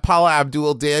that Paula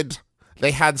Abdul did,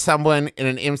 they had someone in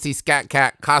an MC Scat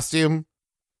Cat costume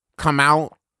come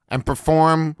out and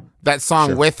perform that song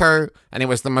Sure. with her, and it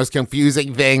was the most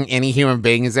confusing thing any human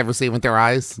being has ever seen with their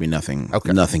eyes. Be nothing.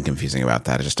 Okay. Nothing confusing about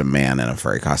that. It's just a man in a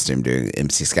furry costume doing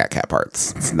MC Scat Cat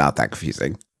parts. It's not that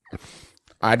confusing.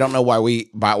 I don't know why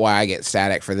I get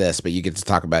static for this, but you get to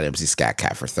talk about MC Scat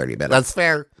Cat for 30 minutes. That's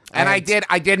fair. And I did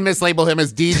mislabel him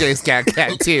as DJ Scat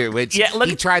Cat too, which Yeah, look-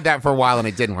 he tried that for a while and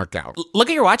it didn't work out. Look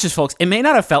at your watches, folks. It may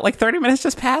not have felt like 30 minutes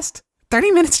just passed.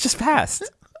 30 minutes just passed.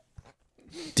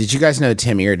 Did you guys know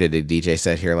Tim Ear did a DJ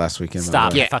set here last weekend?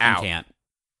 Stop. Get I fucking out. can't.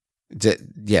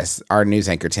 Yes, our news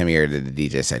anchor Tim Ear did a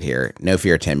DJ set here. No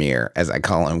fear, Tim Ear, as I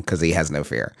call him, because he has no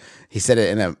fear. He said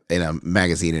it in a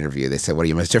magazine interview. They said, "What are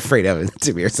you most afraid of?" And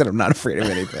Tim Ear said, "I'm not afraid of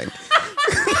anything."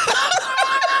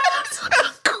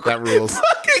 That rules.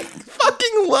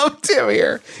 Fucking love Tim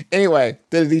Ear. Anyway,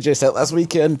 did a DJ set last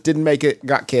weekend. Didn't make it.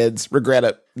 Got kids. Regret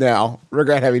it now.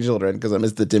 Regret having children because I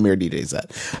missed the Tim Ear DJ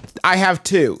set. I have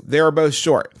two. They are both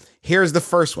short. Here's the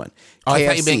first one. Oh, I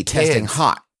thought you KFC meant testing kids.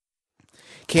 hot.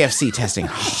 KFC testing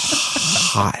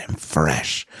hot and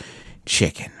fresh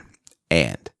chicken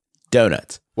and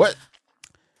donuts. What?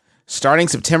 Starting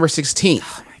September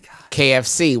 16th,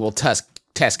 KFC will test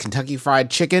Kentucky Fried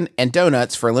Chicken and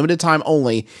donuts for a limited time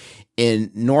only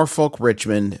in Norfolk,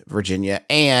 Richmond, Virginia,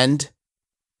 and,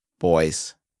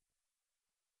 boys,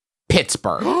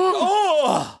 Pittsburgh.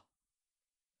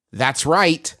 That's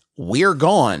right. We're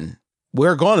going.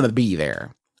 We're going to be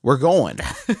there. We're going.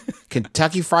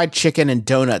 Kentucky Fried Chicken and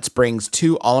Donuts brings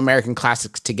two All-American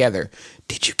classics together.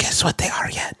 Did you guess what they are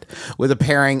yet? With a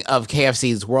pairing of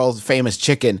KFC's world-famous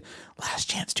chicken, last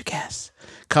chance to guess,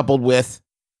 coupled with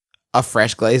a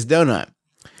fresh glazed donut.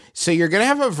 So you're going to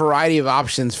have a variety of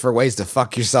options for ways to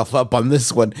fuck yourself up on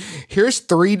this one. Here's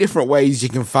 3 different ways you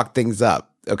can fuck things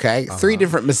up, okay? 3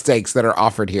 different mistakes that are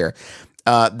offered here.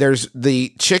 There's the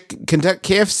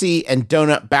KFC and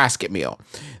donut basket meal.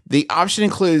 The option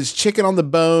includes chicken on the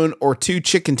bone or 2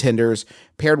 chicken tenders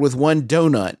paired with 1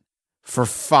 donut for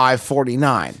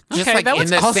 $5.49. Just Okay, like that in was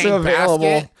the also same available.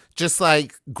 basket, just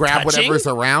like grab Touching? whatever's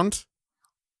around.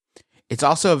 It's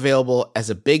also available as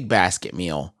a big basket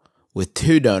meal with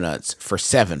 2 donuts for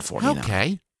 $7.49.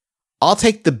 Okay. I'll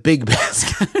take the big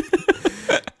basket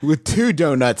with 2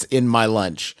 donuts in my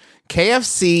lunch.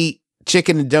 KFC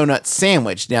chicken and donut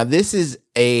sandwich. Now, this is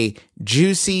a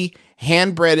juicy,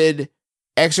 hand-breaded,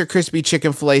 extra crispy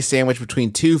chicken fillet sandwich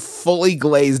between 2 fully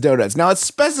glazed donuts. Now, it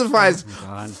specifies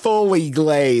fully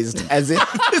glazed, as if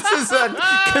this is a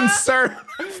concern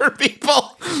for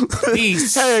people.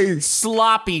 These Hey.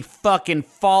 sloppy fucking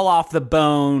fall off the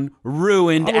bone,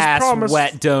 ruined ass promised-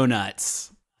 wet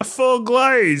donuts. Full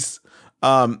glaze.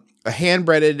 A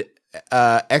hand-breaded,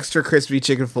 extra crispy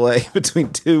chicken fillet between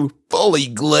 2 fully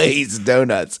glazed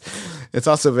donuts. It's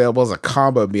also available as a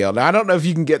combo meal. Now, I don't know if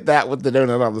you can get that with the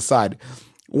donut on the side.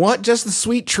 Want just the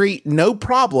sweet treat? No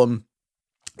problem.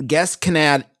 Guests can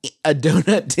add a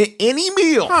donut to any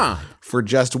meal for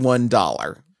just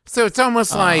 $1. So it's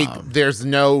almost like there's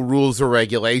no rules or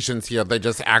regulations here. They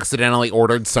just accidentally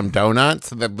ordered some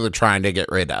donuts that they're trying to get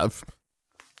rid of.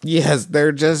 Yes,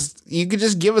 they're just, you could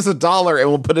just give us $1 and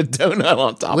we'll put a donut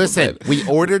on top Listen, of it. we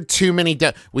ordered too many.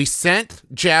 We sent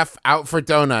Jeff out for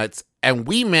donuts, and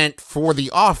we meant for the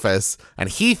office, and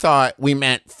he thought we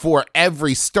meant for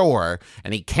every store,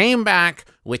 and he came back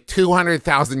with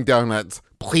 200,000 donuts.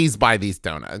 Please buy these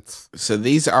donuts. So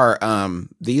these are a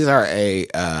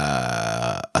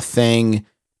thing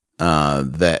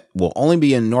that will only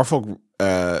be in Norfolk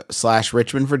 /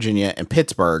 Richmond, Virginia, and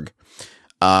Pittsburgh.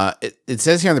 It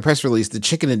says here in the press release, the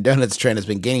chicken and donuts trend has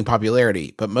been gaining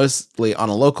popularity, but mostly on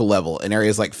a local level in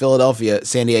areas like Philadelphia,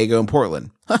 San Diego, and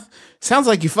Portland. Huh, sounds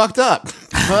like you fucked up.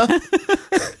 Huh?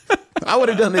 I would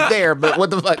have done it there, but what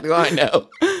the fuck do I know?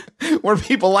 Were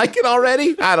people like it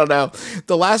already? I don't know.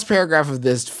 The last paragraph of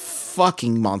this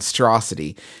fucking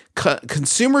monstrosity.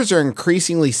 Consumers are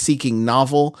increasingly seeking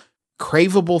novel,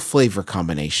 craveable flavor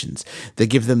combinations that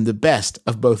give them the best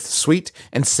of both sweet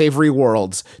and savory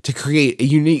worlds to create a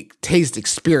unique taste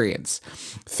experience.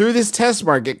 Through this test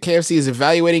market, KFC is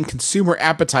evaluating consumer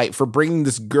appetite for bringing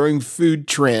this growing food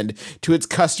trend to its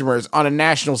customers on a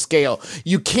national scale.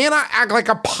 You cannot act like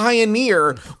a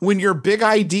pioneer when your big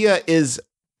idea is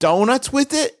donuts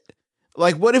with it.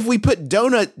 Like, what if we put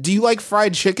donut? Do you like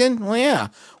fried chicken? Well, yeah.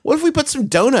 What if we put some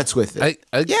donuts with it?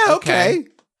 Yeah, okay.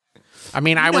 I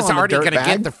mean, I was already going to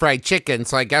get the fried chicken,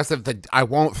 so I guess I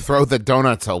won't throw the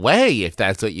donuts away, if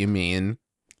that's what you mean.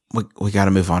 We got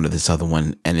to move on to this other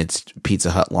one, and it's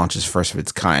Pizza Hut launches first of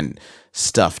its kind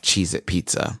stuffed Cheez-It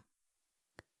pizza.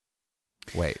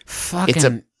 Wait.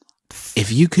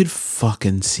 If you could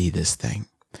fucking see this thing,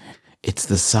 it's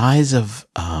the size of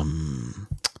a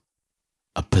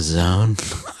Pizzone.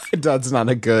 That's not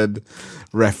a good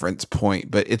reference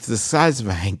point, but it's the size of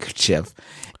a handkerchief.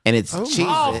 And it's Cheez-It.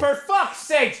 Oh, for fuck's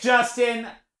sake, Justin!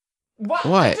 What?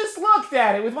 I just looked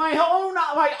at it with my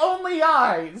only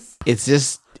eyes.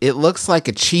 It looks like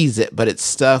a Cheez-It, but it's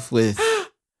stuffed with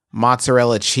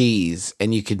mozzarella cheese,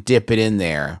 and you can dip it in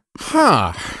there.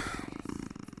 Huh.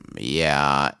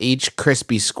 Yeah, each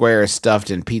crispy square is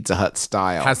stuffed in Pizza Hut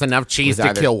style. Has enough cheese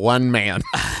to kill one man.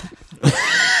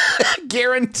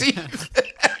 Guaranteed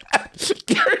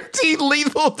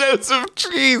lethal dose of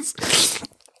cheese.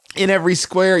 In every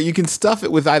square, you can stuff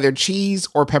it with either cheese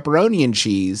or pepperoni and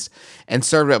cheese and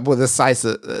serve it up with the side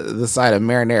of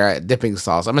marinara dipping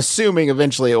sauce. I'm assuming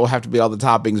eventually it will have to be all the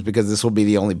toppings because this will be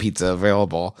the only pizza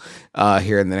available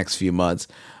here in the next few months.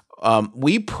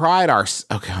 We pride our...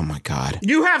 Okay, oh my God.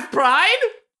 You have pride?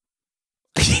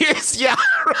 Yes, yeah,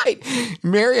 right.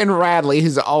 Marion Radley,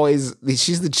 she's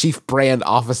the chief brand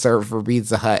officer for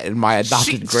Pizza Hut and my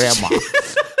adopted grandma.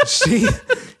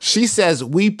 She says,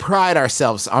 we pride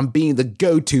ourselves on being the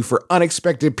go-to for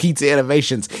unexpected pizza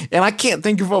innovations. And I can't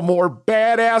think of a more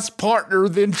badass partner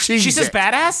than Cheez-It. She says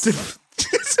badass?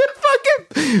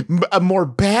 A more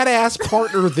badass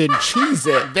partner than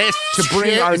Cheez-It to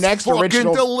bring our next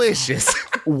original. Delicious.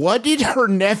 What did her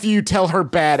nephew tell her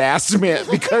badass meant?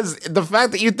 Because the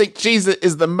fact that you think Cheez-It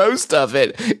is the most of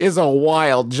it is a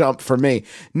wild jump for me.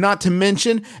 Not to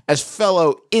mention, as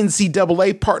fellow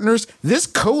NCAA partners, this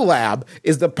collab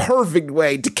is the perfect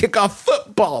way to kick off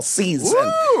football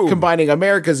season, combining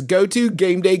America's go-to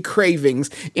game day cravings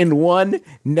in one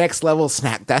next level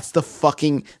snack. That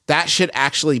should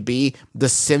actually be the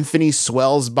symphony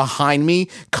swells behind me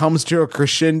comes to a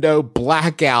crescendo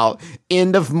blackout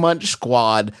end of Munch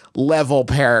Squad level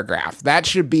paragraph.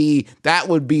 That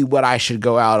would be what I should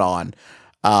go out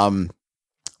on.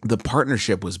 The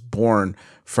partnership was born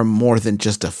from more than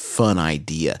just a fun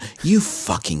idea. You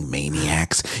fucking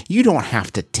maniacs. You don't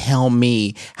have to tell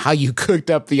me how you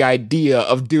cooked up the idea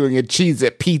of doing a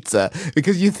Cheez-It pizza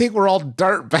because you think we're all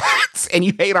dirtbags and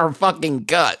you hate our fucking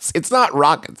guts. It's not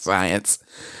rocket science.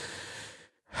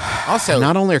 Also,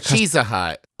 not only are Pizza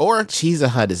Hut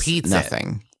is Pizz-It.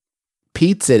 nothing.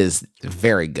 Pizza is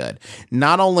very good.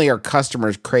 Not only are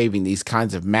customers craving these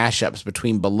kinds of mashups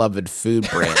between beloved food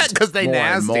brands because they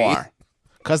nasty.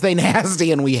 Because they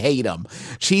nasty and we hate them.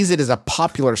 Cheez-It is a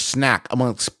popular snack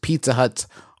amongst Pizza Hut's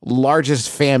largest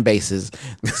fan bases.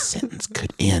 The sentence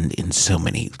could end in so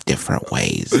many different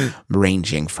ways,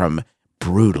 ranging from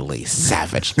brutally,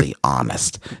 savagely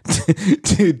honest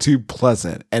to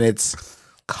pleasant. And it's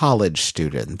college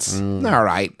students. All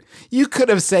right. You could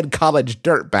have said college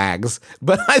dirtbags,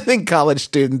 but I think college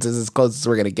students is as close as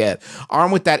we're going to get.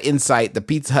 Armed with that insight, the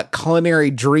Pizza Hut culinary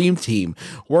dream team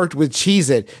worked with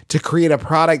Cheez-It to create a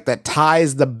product that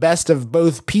ties the best of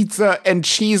both pizza and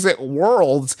Cheez-It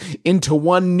worlds into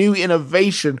one new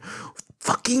innovation.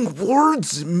 Fucking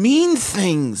words mean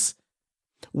things.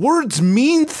 Words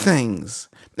mean things.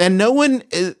 And no one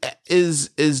is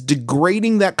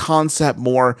degrading that concept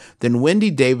more than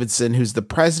Wendy Davidson, who's the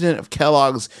president of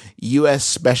Kellogg's U.S.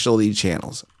 specialty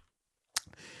channels.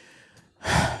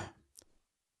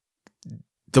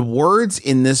 The words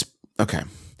in this, okay.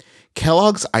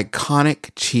 Kellogg's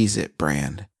iconic Cheez-It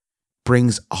brand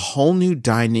brings a whole new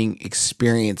dining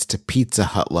experience to Pizza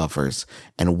Hut lovers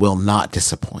and will not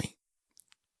disappoint.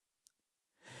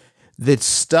 The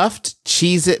stuffed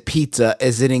Cheez-It pizza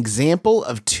is an example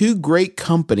of two great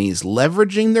companies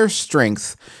leveraging their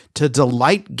strength to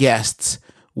delight guests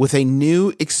with a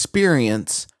new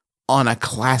experience on a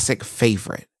classic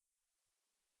favorite.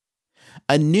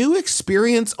 A new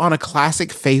experience on a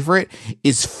classic favorite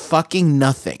is fucking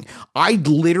nothing. I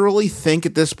literally think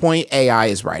at this point AI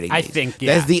is writing these. I think,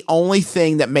 yeah. That's the only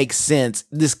thing that makes sense.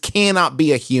 This cannot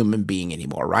be a human being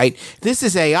anymore, right? This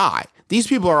is AI. These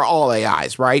people are all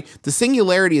AIs, right? The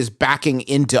singularity is backing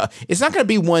into. It's not going to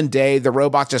be one day the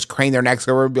robots just crane their necks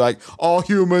over and be like, all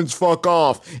humans fuck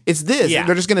off. It's this. Yeah.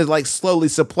 They're just going to like slowly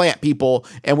supplant people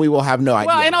and we will have no idea.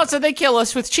 Well, and also they kill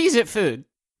us with Cheez-It food.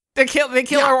 They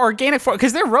kill our organic form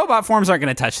because their robot forms aren't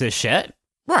going to touch this shit.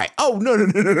 Right. Oh, no.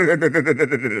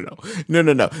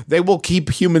 They will keep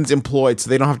humans employed so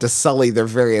they don't have to sully their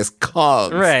various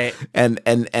cogs. Right. And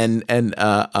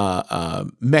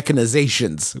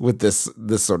mechanizations with this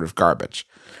sort of garbage.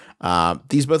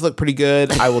 These both look pretty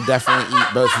good. I will definitely eat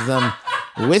both of them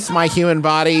with my human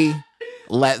body.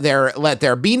 Let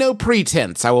there be no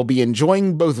pretense. I will be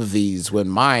enjoying both of these when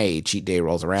my cheat day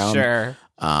rolls around. Sure.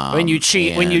 When you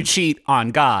cheat on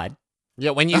God.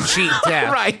 Yeah, when you cheat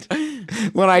death. Right.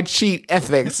 When I cheat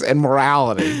ethics and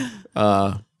morality.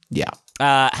 Yeah.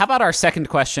 How about our second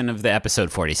question of the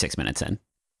episode 46 minutes in?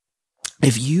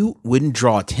 If you wouldn't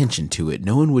draw attention to it,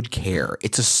 no one would care.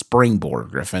 It's a springboard,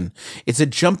 Griffin. It's a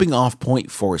jumping off point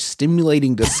for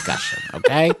stimulating discussion,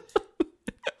 okay?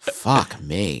 Fuck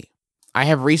me. I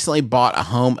have recently bought a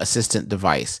home assistant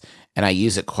device, and I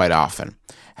use it quite often.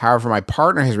 However, my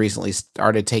partner has recently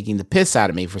started taking the piss out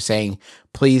of me for saying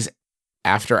please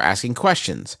after asking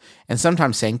questions, and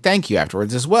sometimes saying thank you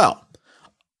afterwards as well.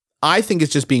 I think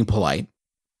it's just being polite,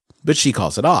 but she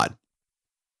calls it odd.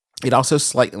 It also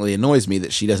slightly annoys me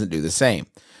that she doesn't do the same.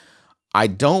 I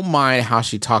don't mind how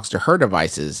she talks to her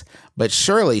devices, but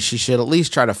surely she should at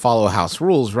least try to follow house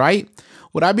rules, right?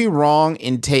 Would I be wrong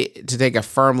to take a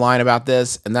firm line about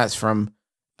this? And that's from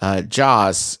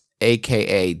Jaws,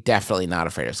 a.k.a. Definitely Not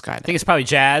Afraid of Skynet. I think it's probably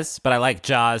Jazz, but I like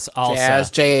Jaws also. Jazz,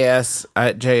 J-A-S,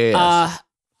 J-A-S.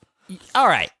 All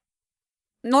right.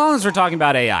 As long as we're talking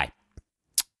about AI,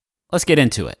 let's get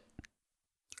into it.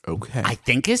 Okay. I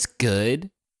think it's good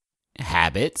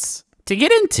habits to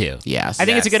get into. Yes. I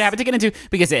think it's a good habit to get into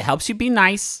because it helps you be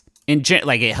nice and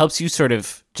it helps you sort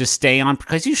of just stay on,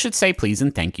 because you should say please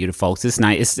and thank you to folks. It's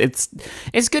nice.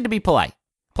 It's good to be polite.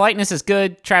 Politeness is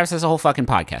good. Travis has a whole fucking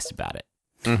podcast about it.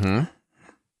 Mm-hmm.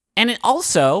 And it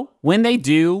also, when they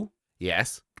do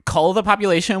Yes. cull the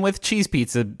population with cheese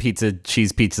pizza,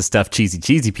 cheese pizza stuff,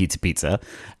 cheesy pizza,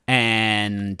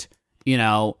 and, you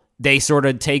know, they sort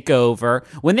of take over.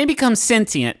 When they become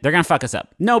sentient, they're going to fuck us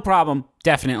up. No problem,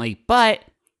 definitely. But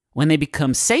when they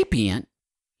become sapient,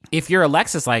 if your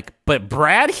Alexa's like, but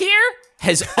Brad here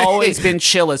has always been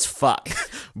chill as fuck.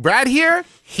 Brad here,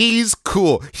 he's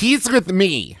cool. He's with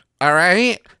me, all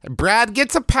right? Brad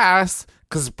gets a pass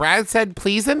because Brad said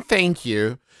please and thank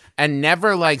you and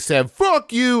never, said,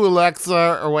 fuck you,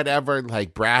 Alexa, or whatever.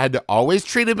 Brad always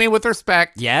treated me with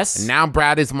respect. Yes. And now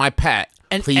Brad is my pet.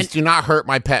 Please do not hurt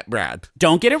my pet, Brad.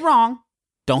 Don't get it wrong.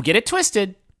 Don't get it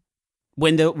twisted.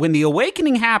 When the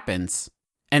awakening happens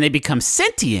and they become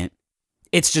sentient,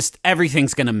 it's just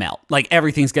everything's going to melt.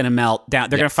 Everything's going to melt down.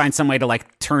 They're going to find some way to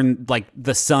turn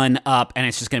the sun up, and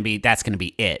it's just going to be, that's going to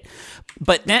be it.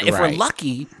 But then if we're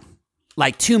lucky,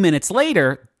 2 minutes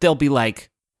later, they'll be like,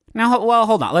 now, well,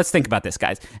 hold on. Let's think about this,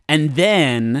 guys. And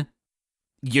then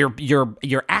your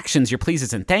actions, your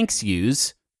pleases and thanks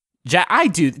yous, I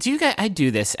do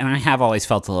this, and I have always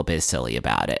felt a little bit silly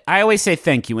about it. I always say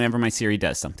thank you whenever my Siri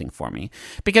does something for me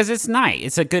because it's nice.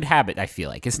 It's a good habit, I feel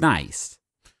like. It's nice.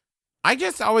 I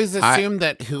just always assume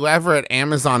that whoever at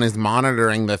Amazon is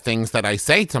monitoring the things that I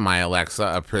say to my Alexa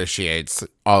appreciates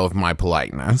all of my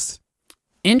politeness.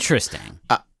 Interesting.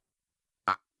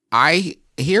 Okay,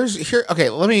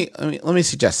 let me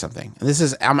suggest something. And this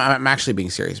is I'm actually being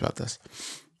serious about this.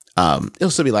 It'll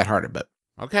still be lighthearted, but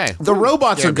okay. The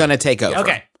robots are gonna take over.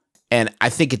 Okay. And I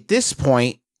think at this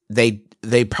point they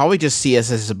probably just see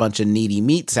us as a bunch of needy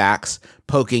meat sacks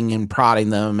poking and prodding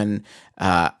them and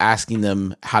asking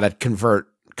them how to convert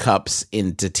cups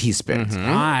into teaspoons.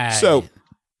 Right. So,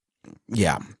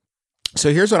 yeah.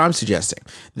 So here's what I'm suggesting.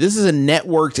 This is a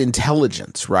networked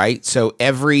intelligence, right? So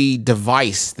every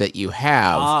device that you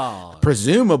have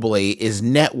presumably is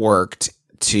networked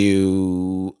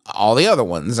to all the other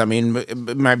ones. I mean,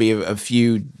 it might be a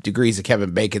few degrees of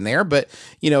Kevin Bacon there, but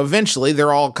eventually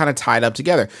they're all kind of tied up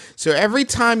together. So every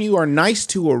time you are nice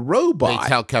to a robot, They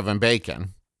tell Kevin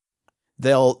Bacon.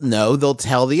 they'll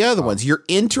tell the other ones. You're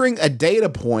entering a data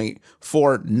point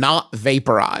for not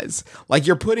vaporize. Like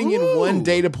you're putting in one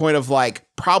data point of like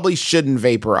probably shouldn't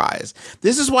vaporize.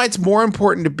 This is why it's more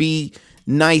important to be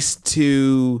nice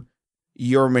to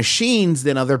your machines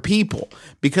than other people,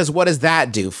 because what does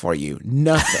that do for you?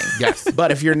 Nothing. Yes.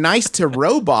 But if you're nice to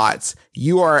robots,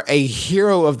 you are a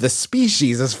hero of the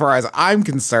species as far as I'm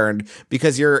concerned,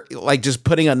 because you're like just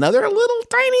putting another little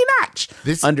tiny notch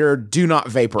under do not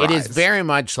vaporize. It is very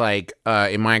much like,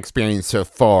 in my experience so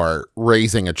far,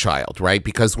 raising a child, right?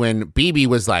 Because when BB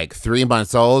was like 3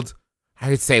 months old, I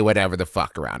would say whatever the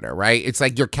fuck around her, right? It's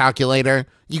like your calculator.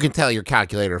 You can tell your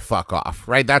calculator fuck off,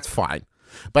 right? That's fine.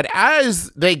 But as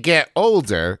they get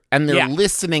older and they're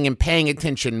listening and paying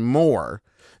attention more,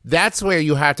 that's where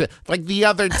you have to, like the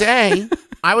other day,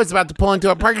 I was about to pull into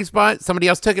a parking spot. Somebody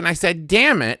else took it and I said,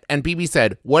 damn it. And BB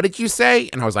said, what did you say?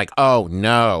 And I was like, oh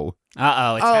no.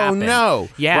 Uh-oh, it's happened. No.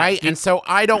 Yeah. Right? And so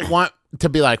I don't want to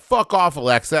be like, fuck off,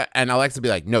 Alexa. And Alexa be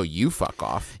like, no, you fuck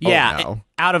off. Yeah. Oh, no.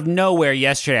 Out of nowhere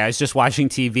yesterday, I was just watching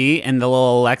TV and the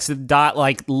little Alexa dot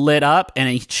like lit up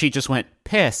and she just went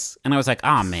piss. And I was like,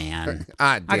 oh man,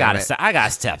 I gotta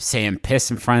stop saying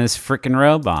piss in front of this freaking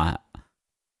robot.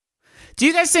 Do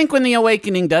you guys think when the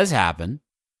awakening does happen,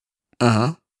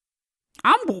 I'm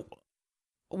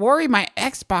worried my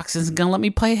Xbox isn't gonna let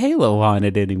me play Halo on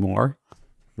it anymore?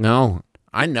 No,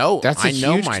 I know. That's a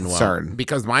huge mine concern. will,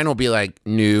 because mine will be like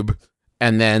noob,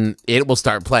 and then it will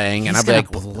start playing, and I'll be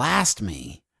like, blast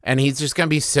me. And he's just gonna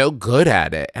be so good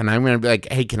at it, and I'm gonna be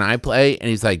like, hey, can I play? And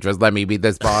he's like, just let me be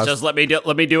this boss. Just let me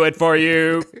do it for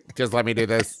you. Just let me do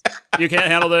this. You can't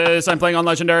handle this. I'm playing on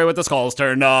Legendary with the skulls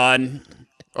turned on.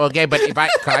 Okay, but can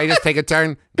I just take a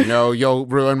turn? No, you'll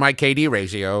ruin my KD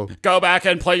ratio. Go back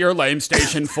and play your lame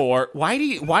Station 4. Why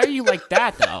are you like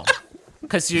that though?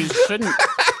 Because you shouldn't.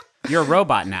 You're a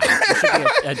robot now. You should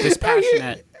be a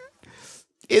dispassionate.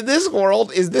 In this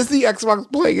world, is this the Xbox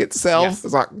playing itself? Yes.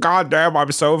 It's like, God damn,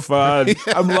 I'm so fun.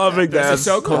 I'm loving this. This is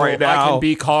so cool. right now. I can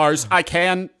be cars. I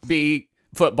can be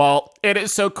football. It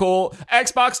is so cool.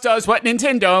 Xbox does what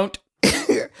Nintendo don't.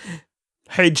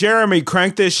 Hey, Jeremy,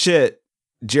 crank this shit.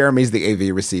 Jeremy's the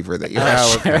AV receiver that you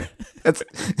have. Sure. That's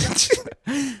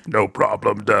No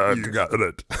problem, Doug. You got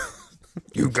it.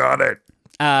 You got it.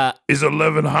 Is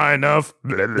 11 high enough?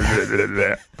 Blah, blah, blah, blah,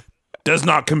 blah. Does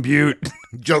not compute.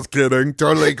 Just kidding.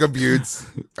 Totally computes.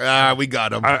 We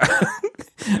got him.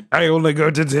 I only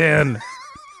go to 10.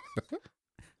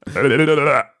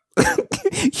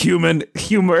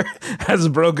 Humor has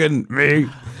broken me.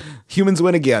 humans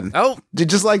win again. Oh,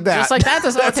 just like that. Just like that.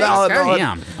 That's all it takes.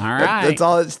 Damn. All right. That's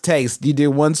all it takes. You do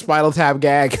one Spinal Tap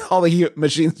gag, all the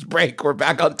machines break. We're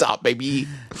back on top, baby.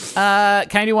 Can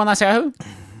I do one last Yahoo?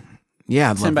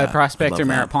 Yeah, I'd Sent by Prospector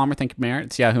Merritt Palmer. Thank you, Merritt.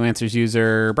 It's Yahoo Answers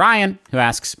user Brian, who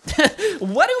asks,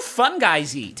 what do fun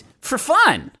guys eat for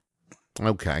fun?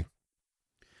 Okay.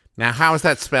 Now, how is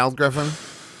that spelled, Griffin?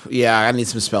 Yeah, I need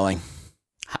some spelling.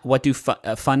 What do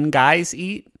fun guys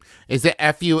eat? Is it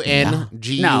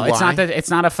F-U-N-G-U-Y? No, it's not. It's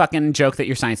not a fucking joke that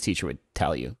your science teacher would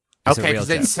tell you. It's okay, because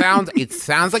it sounds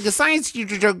like a science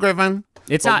teacher joke, Griffin.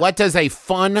 It's but not. What does a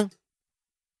fun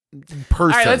person? All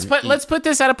right, let's put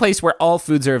this at a place where all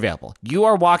foods are available.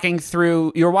 You're walking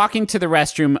to the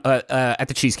restroom at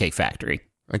the Cheesecake Factory.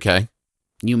 Okay.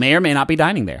 You may or may not be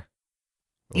dining there.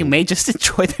 You may just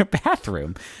enjoy their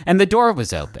bathroom, and the door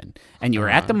was open, and you were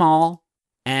at the mall,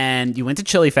 and you went to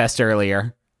Chili Fest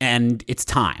earlier, and it's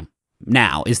time.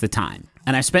 Now is the time.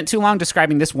 And I spent too long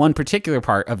describing this one particular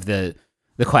part of the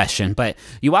question, but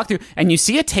you walk through, and you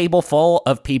see a table full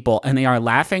of people, and they are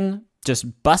laughing,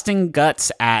 just busting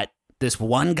guts at this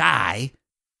one guy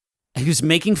who's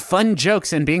making fun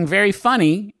jokes and being very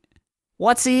funny.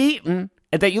 What's he eating?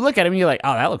 And that you look at him, and you're like,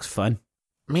 oh, that looks fun.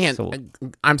 Man,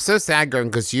 I'm so sad, Gordon,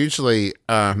 because usually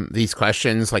these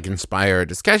questions like inspire a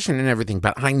discussion and everything,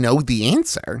 but I know the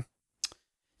answer.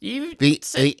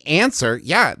 The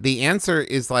answer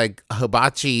is like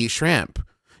hibachi shrimp.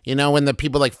 You know, when the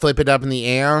people like flip it up in the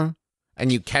air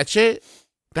and you catch it,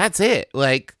 that's it.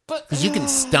 Like, because you can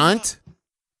stunt.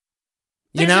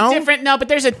 You know? But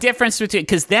there's a difference between,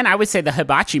 because then I would say the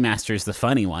hibachi master is the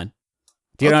funny one.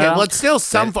 Do you know? Well, it's still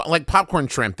some like popcorn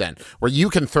shrimp then, where you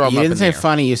can throw them up in the air. You didn't say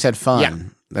funny, you said fun.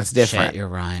 Yeah. That's different. Shit, you're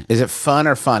right. Is it fun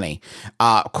or funny?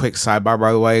 Quick sidebar,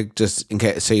 by the way, just in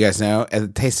case, so you guys know, at the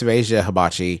Taste of Asia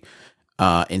Hibachi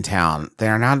in town,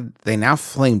 they now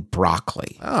fling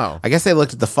broccoli. Oh. I guess they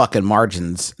looked at the fucking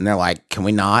margins and they're like, can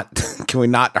we not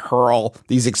hurl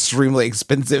these extremely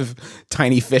expensive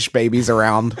tiny fish babies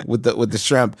around with the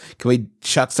shrimp? Can we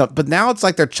chuck some? But now it's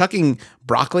like they're chucking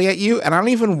broccoli at you, and I don't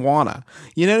even wanna.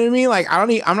 You know what I mean? Like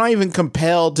I'm not even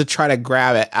compelled to try to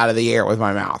grab it out of the air with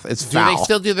my mouth. It's foul. Do they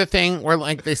still do the thing where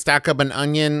like they stack up an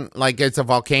onion like it's a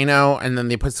volcano, and then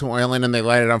they put some oil in and they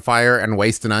light it on fire and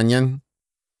waste an onion?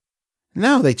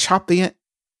 No, they chop the.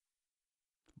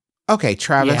 Okay,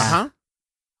 Travis. Yeah. Uh-huh.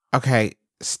 Okay,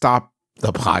 stop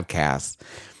the podcast.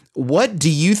 What do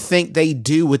you think they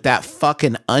do with that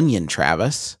fucking onion,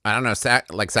 Travis? I don't know,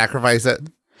 sacrifice it.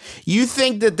 You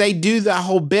think that they do that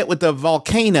whole bit with the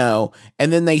volcano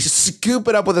and then they scoop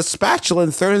it up with a spatula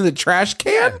and throw it in the trash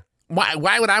can?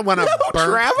 Why would I want to burn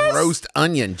Travis? roast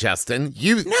onion, Justin?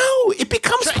 No, it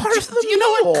becomes part of the Do you know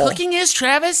what meal. cooking is,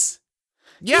 Travis?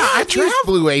 Yeah, Yeah, I've used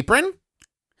Blue Apron.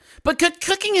 But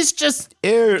cooking is just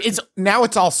Ew, now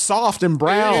it's all soft and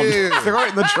brown. Ew. Throw it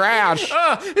in the trash.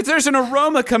 there's an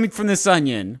aroma coming from this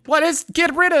onion. What is?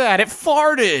 Get rid of that. It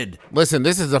farted. Listen,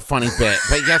 this is a funny bit,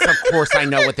 but yes, of course I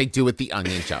know what they do with the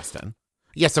onion, Justin.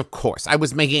 Yes, of course. I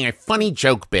was making a funny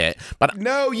joke bit, but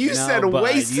No, you said bud,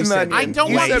 waste you an said- onion. I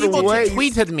don't You want said people waste. to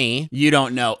tweet at me. You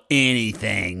don't know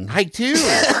anything. I do.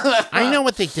 I know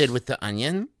what they did with the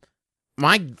onion.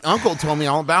 My uncle told me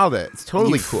all about it. It's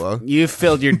totally cool. You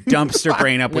filled your dumpster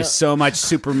brain up with so much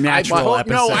supernatural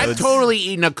episodes. I've totally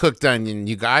eaten a cooked onion,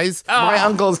 you guys. My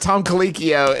uncle's Tom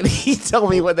Colicchio, and he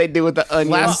told me what they do with the onion.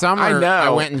 Last summer, I know. I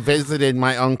went and visited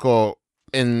my uncle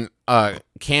in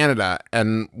Canada,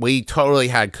 and we totally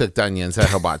had cooked onions at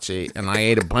Hibachi, and I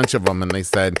ate a bunch of them, and they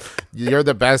said, "You're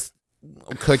the best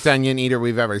cooked onion eater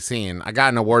we've ever seen." I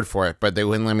got an award for it, but they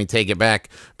wouldn't let me take it back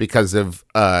because of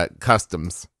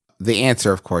customs. The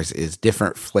answer, of course, is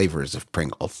different flavors of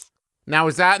Pringles. Now,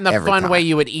 is that in the Every fun time. way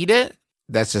you would eat it?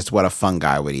 That's just what a fun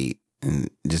guy would eat,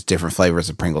 and just different flavors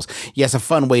of Pringles. Yes, a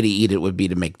fun way to eat it would be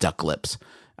to make duck lips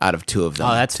out of two of them.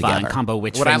 Oh, that's together. fun. Combo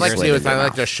witch What I fingers. like to do is I in your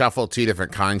like to shuffle two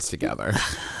different kinds together.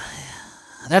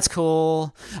 That's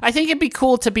cool. I think it'd be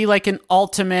cool to be like an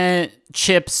ultimate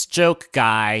chips joke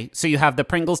guy. So you have the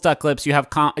Pringles duck lips, you have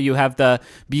the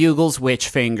Bugles witch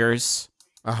fingers.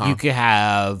 Uh-huh. You could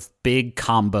have big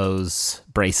combos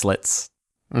bracelets.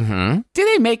 Mm-hmm. Do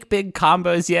they make big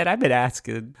combos yet? I've been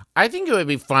asking. I think it would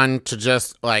be fun to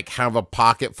just like have a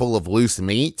pocket full of loose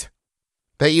meat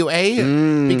that you ate,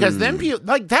 because then people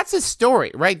like that's a story,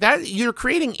 right? That you're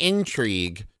creating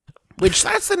intrigue, which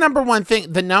that's the number one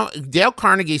thing. Dale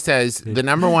Carnegie says the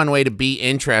number one way to be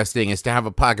interesting is to have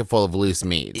a pocket full of loose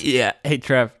meat. Yeah. Hey,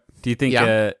 Trev, do you think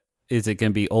Yeah. is it going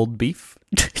to be old beef?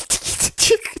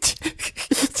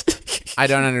 I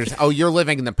don't understand. Oh, you're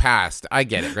living in the past. I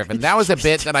get it, Griffin. That was a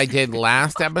bit that I did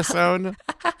last episode.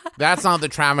 That's not the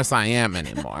Travis I am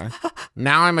anymore.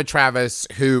 Now I'm a Travis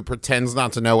who pretends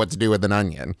not to know what to do with an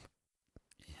onion.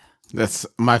 That's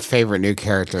my favorite new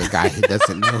character, a guy who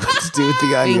doesn't know what to do with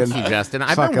the onion. Thank you, Justin.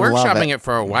 I've been Fucking love workshopping it. it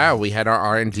for a while. We had our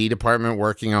R&D department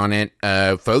working on it.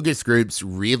 Focus groups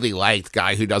really liked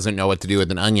guy who doesn't know what to do with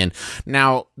an onion.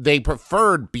 Now, they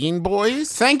preferred Bean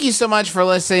Boys. Thank you so much for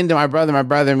listening to My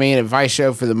Brother, Me, an advice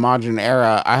show for the modern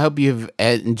era. I hope you've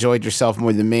enjoyed yourself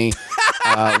more than me.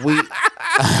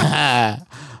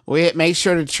 We make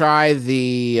sure to try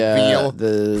the Veal.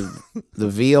 the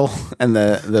veal and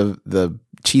the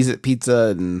Cheez-It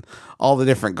pizza and all the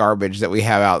different garbage that we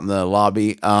have out in the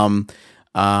lobby. I'm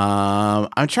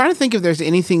trying to think if there's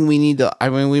anything we need to. I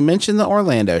mean, we mentioned the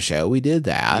Orlando show. We did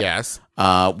that. Yes.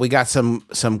 We got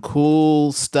some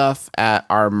cool stuff at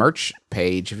our merch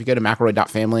page. If you go to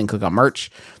McElroy.family and click on merch,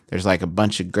 there's like a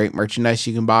bunch of great merchandise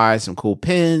you can buy, some cool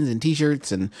pins and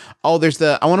t-shirts. And there's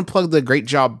I want to plug the Great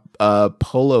Job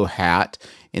polo hat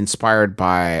inspired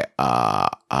by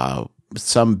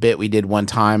some bit we did one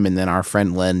time. And then our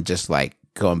friend Lynn just like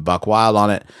going buck wild on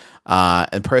it.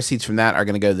 And proceeds from that are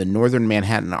going to go to the Northern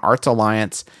Manhattan Arts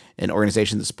Alliance, an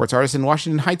organization that supports artists in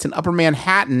Washington Heights and Upper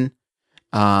Manhattan.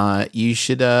 You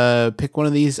should pick one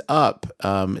of these up.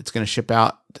 It's going to ship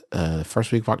out the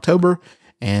first week of October,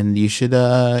 and you should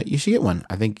get one.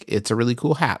 I think it's a really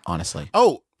cool hat, honestly.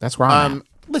 Oh, That's where I'm at.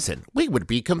 listen, we would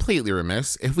be completely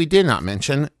remiss if we did not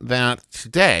mention that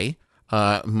today,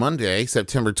 Monday,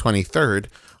 September 23rd,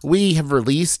 we have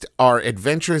released our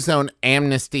Adventure Zone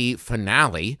Amnesty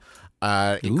finale.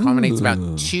 It culminates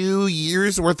about 2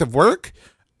 years worth of work.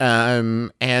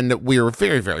 And we're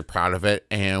very, very proud of it,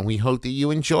 and we hope that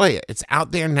you enjoy it. It's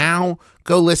out there now.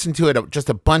 Go listen to it just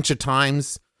a bunch of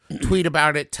times. tweet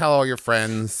about it, tell all your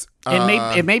friends.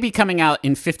 It may be coming out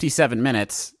in 57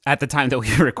 minutes at the time that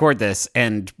we record this,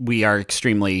 and we are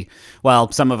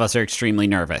some of us are extremely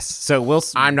nervous. So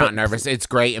I'm not nervous. It's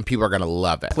great, and people are going to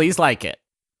love it. Please like it.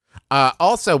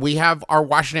 Also, we have our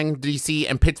Washington, D.C.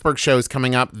 and Pittsburgh shows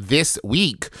coming up this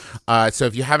week. So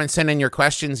if you haven't sent in your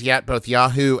questions yet, both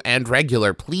Yahoo and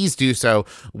regular, please do so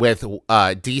with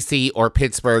D.C. or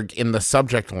Pittsburgh in the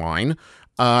subject line.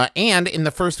 And in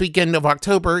the first weekend of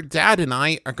October, Dad and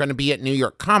I are going to be at New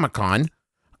York Comic Con.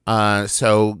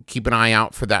 So keep an eye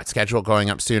out for that schedule going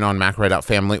up soon on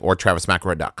McElroy.family or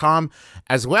TravisMcElroy.com,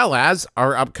 as well as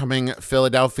our upcoming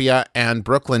Philadelphia and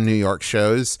Brooklyn, New York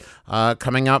shows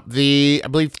coming up the, I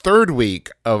believe, 3rd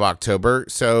week of October.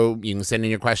 So you can send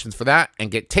in your questions for that and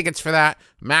get tickets for that.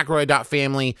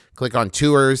 McElroy.family, click on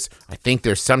tours. I think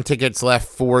there's some tickets left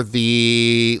for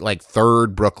the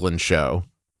 3rd Brooklyn show.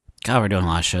 God, we're doing a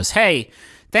lot of shows. Hey,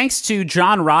 thanks to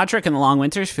John Roderick and the Long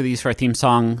Winters for our theme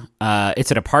song,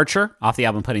 It's a Departure, off the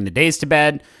album Putting the Days to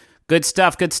Bed. Good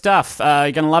stuff, good stuff.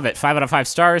 You're going to love it. 5 out of 5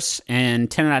 stars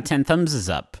and 10 out of 10 thumbs is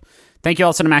up. Thank you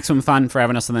also to Maximum Fun for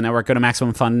having us on the network. Go to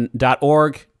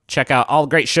MaximumFun.org. Check out all the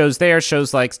great shows there.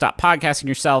 Shows like Stop Podcasting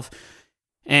Yourself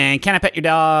and Can I Pet Your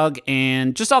Dog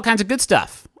and just all kinds of good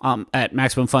stuff at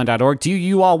MaximumFun.org. Do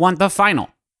you all want the final?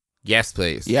 Yes,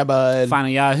 please. Yeah, bud. Final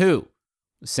Yahoo.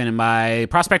 Sent in by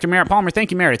Prospector Merritt Palmer.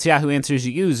 Thank you, Merritt. It's Yahoo Answers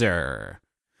user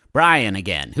Brian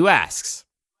again, who asks,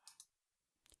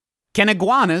 can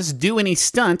iguanas do any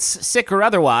stunts, sick or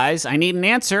otherwise? I need an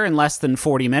answer in less than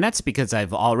 40 minutes because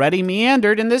I've already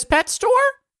meandered in this pet store.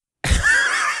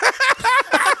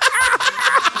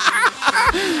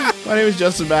 My name is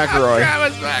Justin McElroy.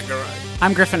 Travis McElroy.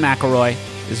 I'm Griffin McElroy.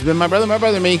 This has been my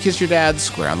brother, me. Kiss your dad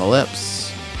square on the lips.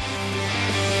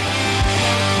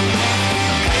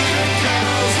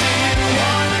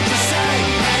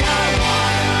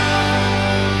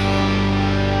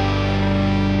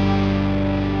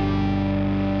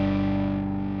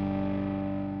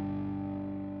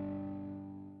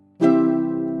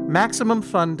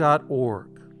 MaximumFun.org.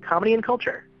 Comedy and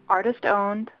culture. Artist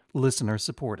owned. Listener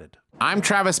supported. I'm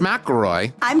Travis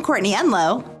McElroy. I'm Courtney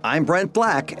Enlow. I'm Brent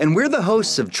Black, and we're the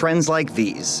hosts of Trends Like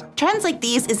These. Trends Like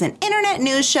These is an internet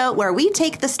news show where we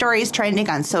take the stories trending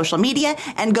on social media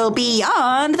and go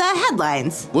beyond the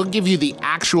headlines. We'll give you the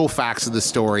actual facts of the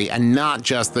story and not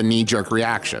just the knee-jerk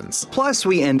reactions. Plus,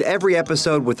 we end every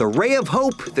episode with a ray of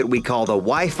hope that we call the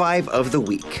Wi-Fi of the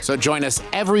Week. So join us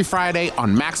every Friday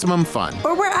on Maximum Fun.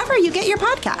 Or wherever you get your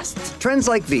podcasts. Trends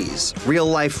Like These.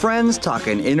 Real-life friends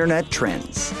talking internet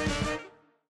trends.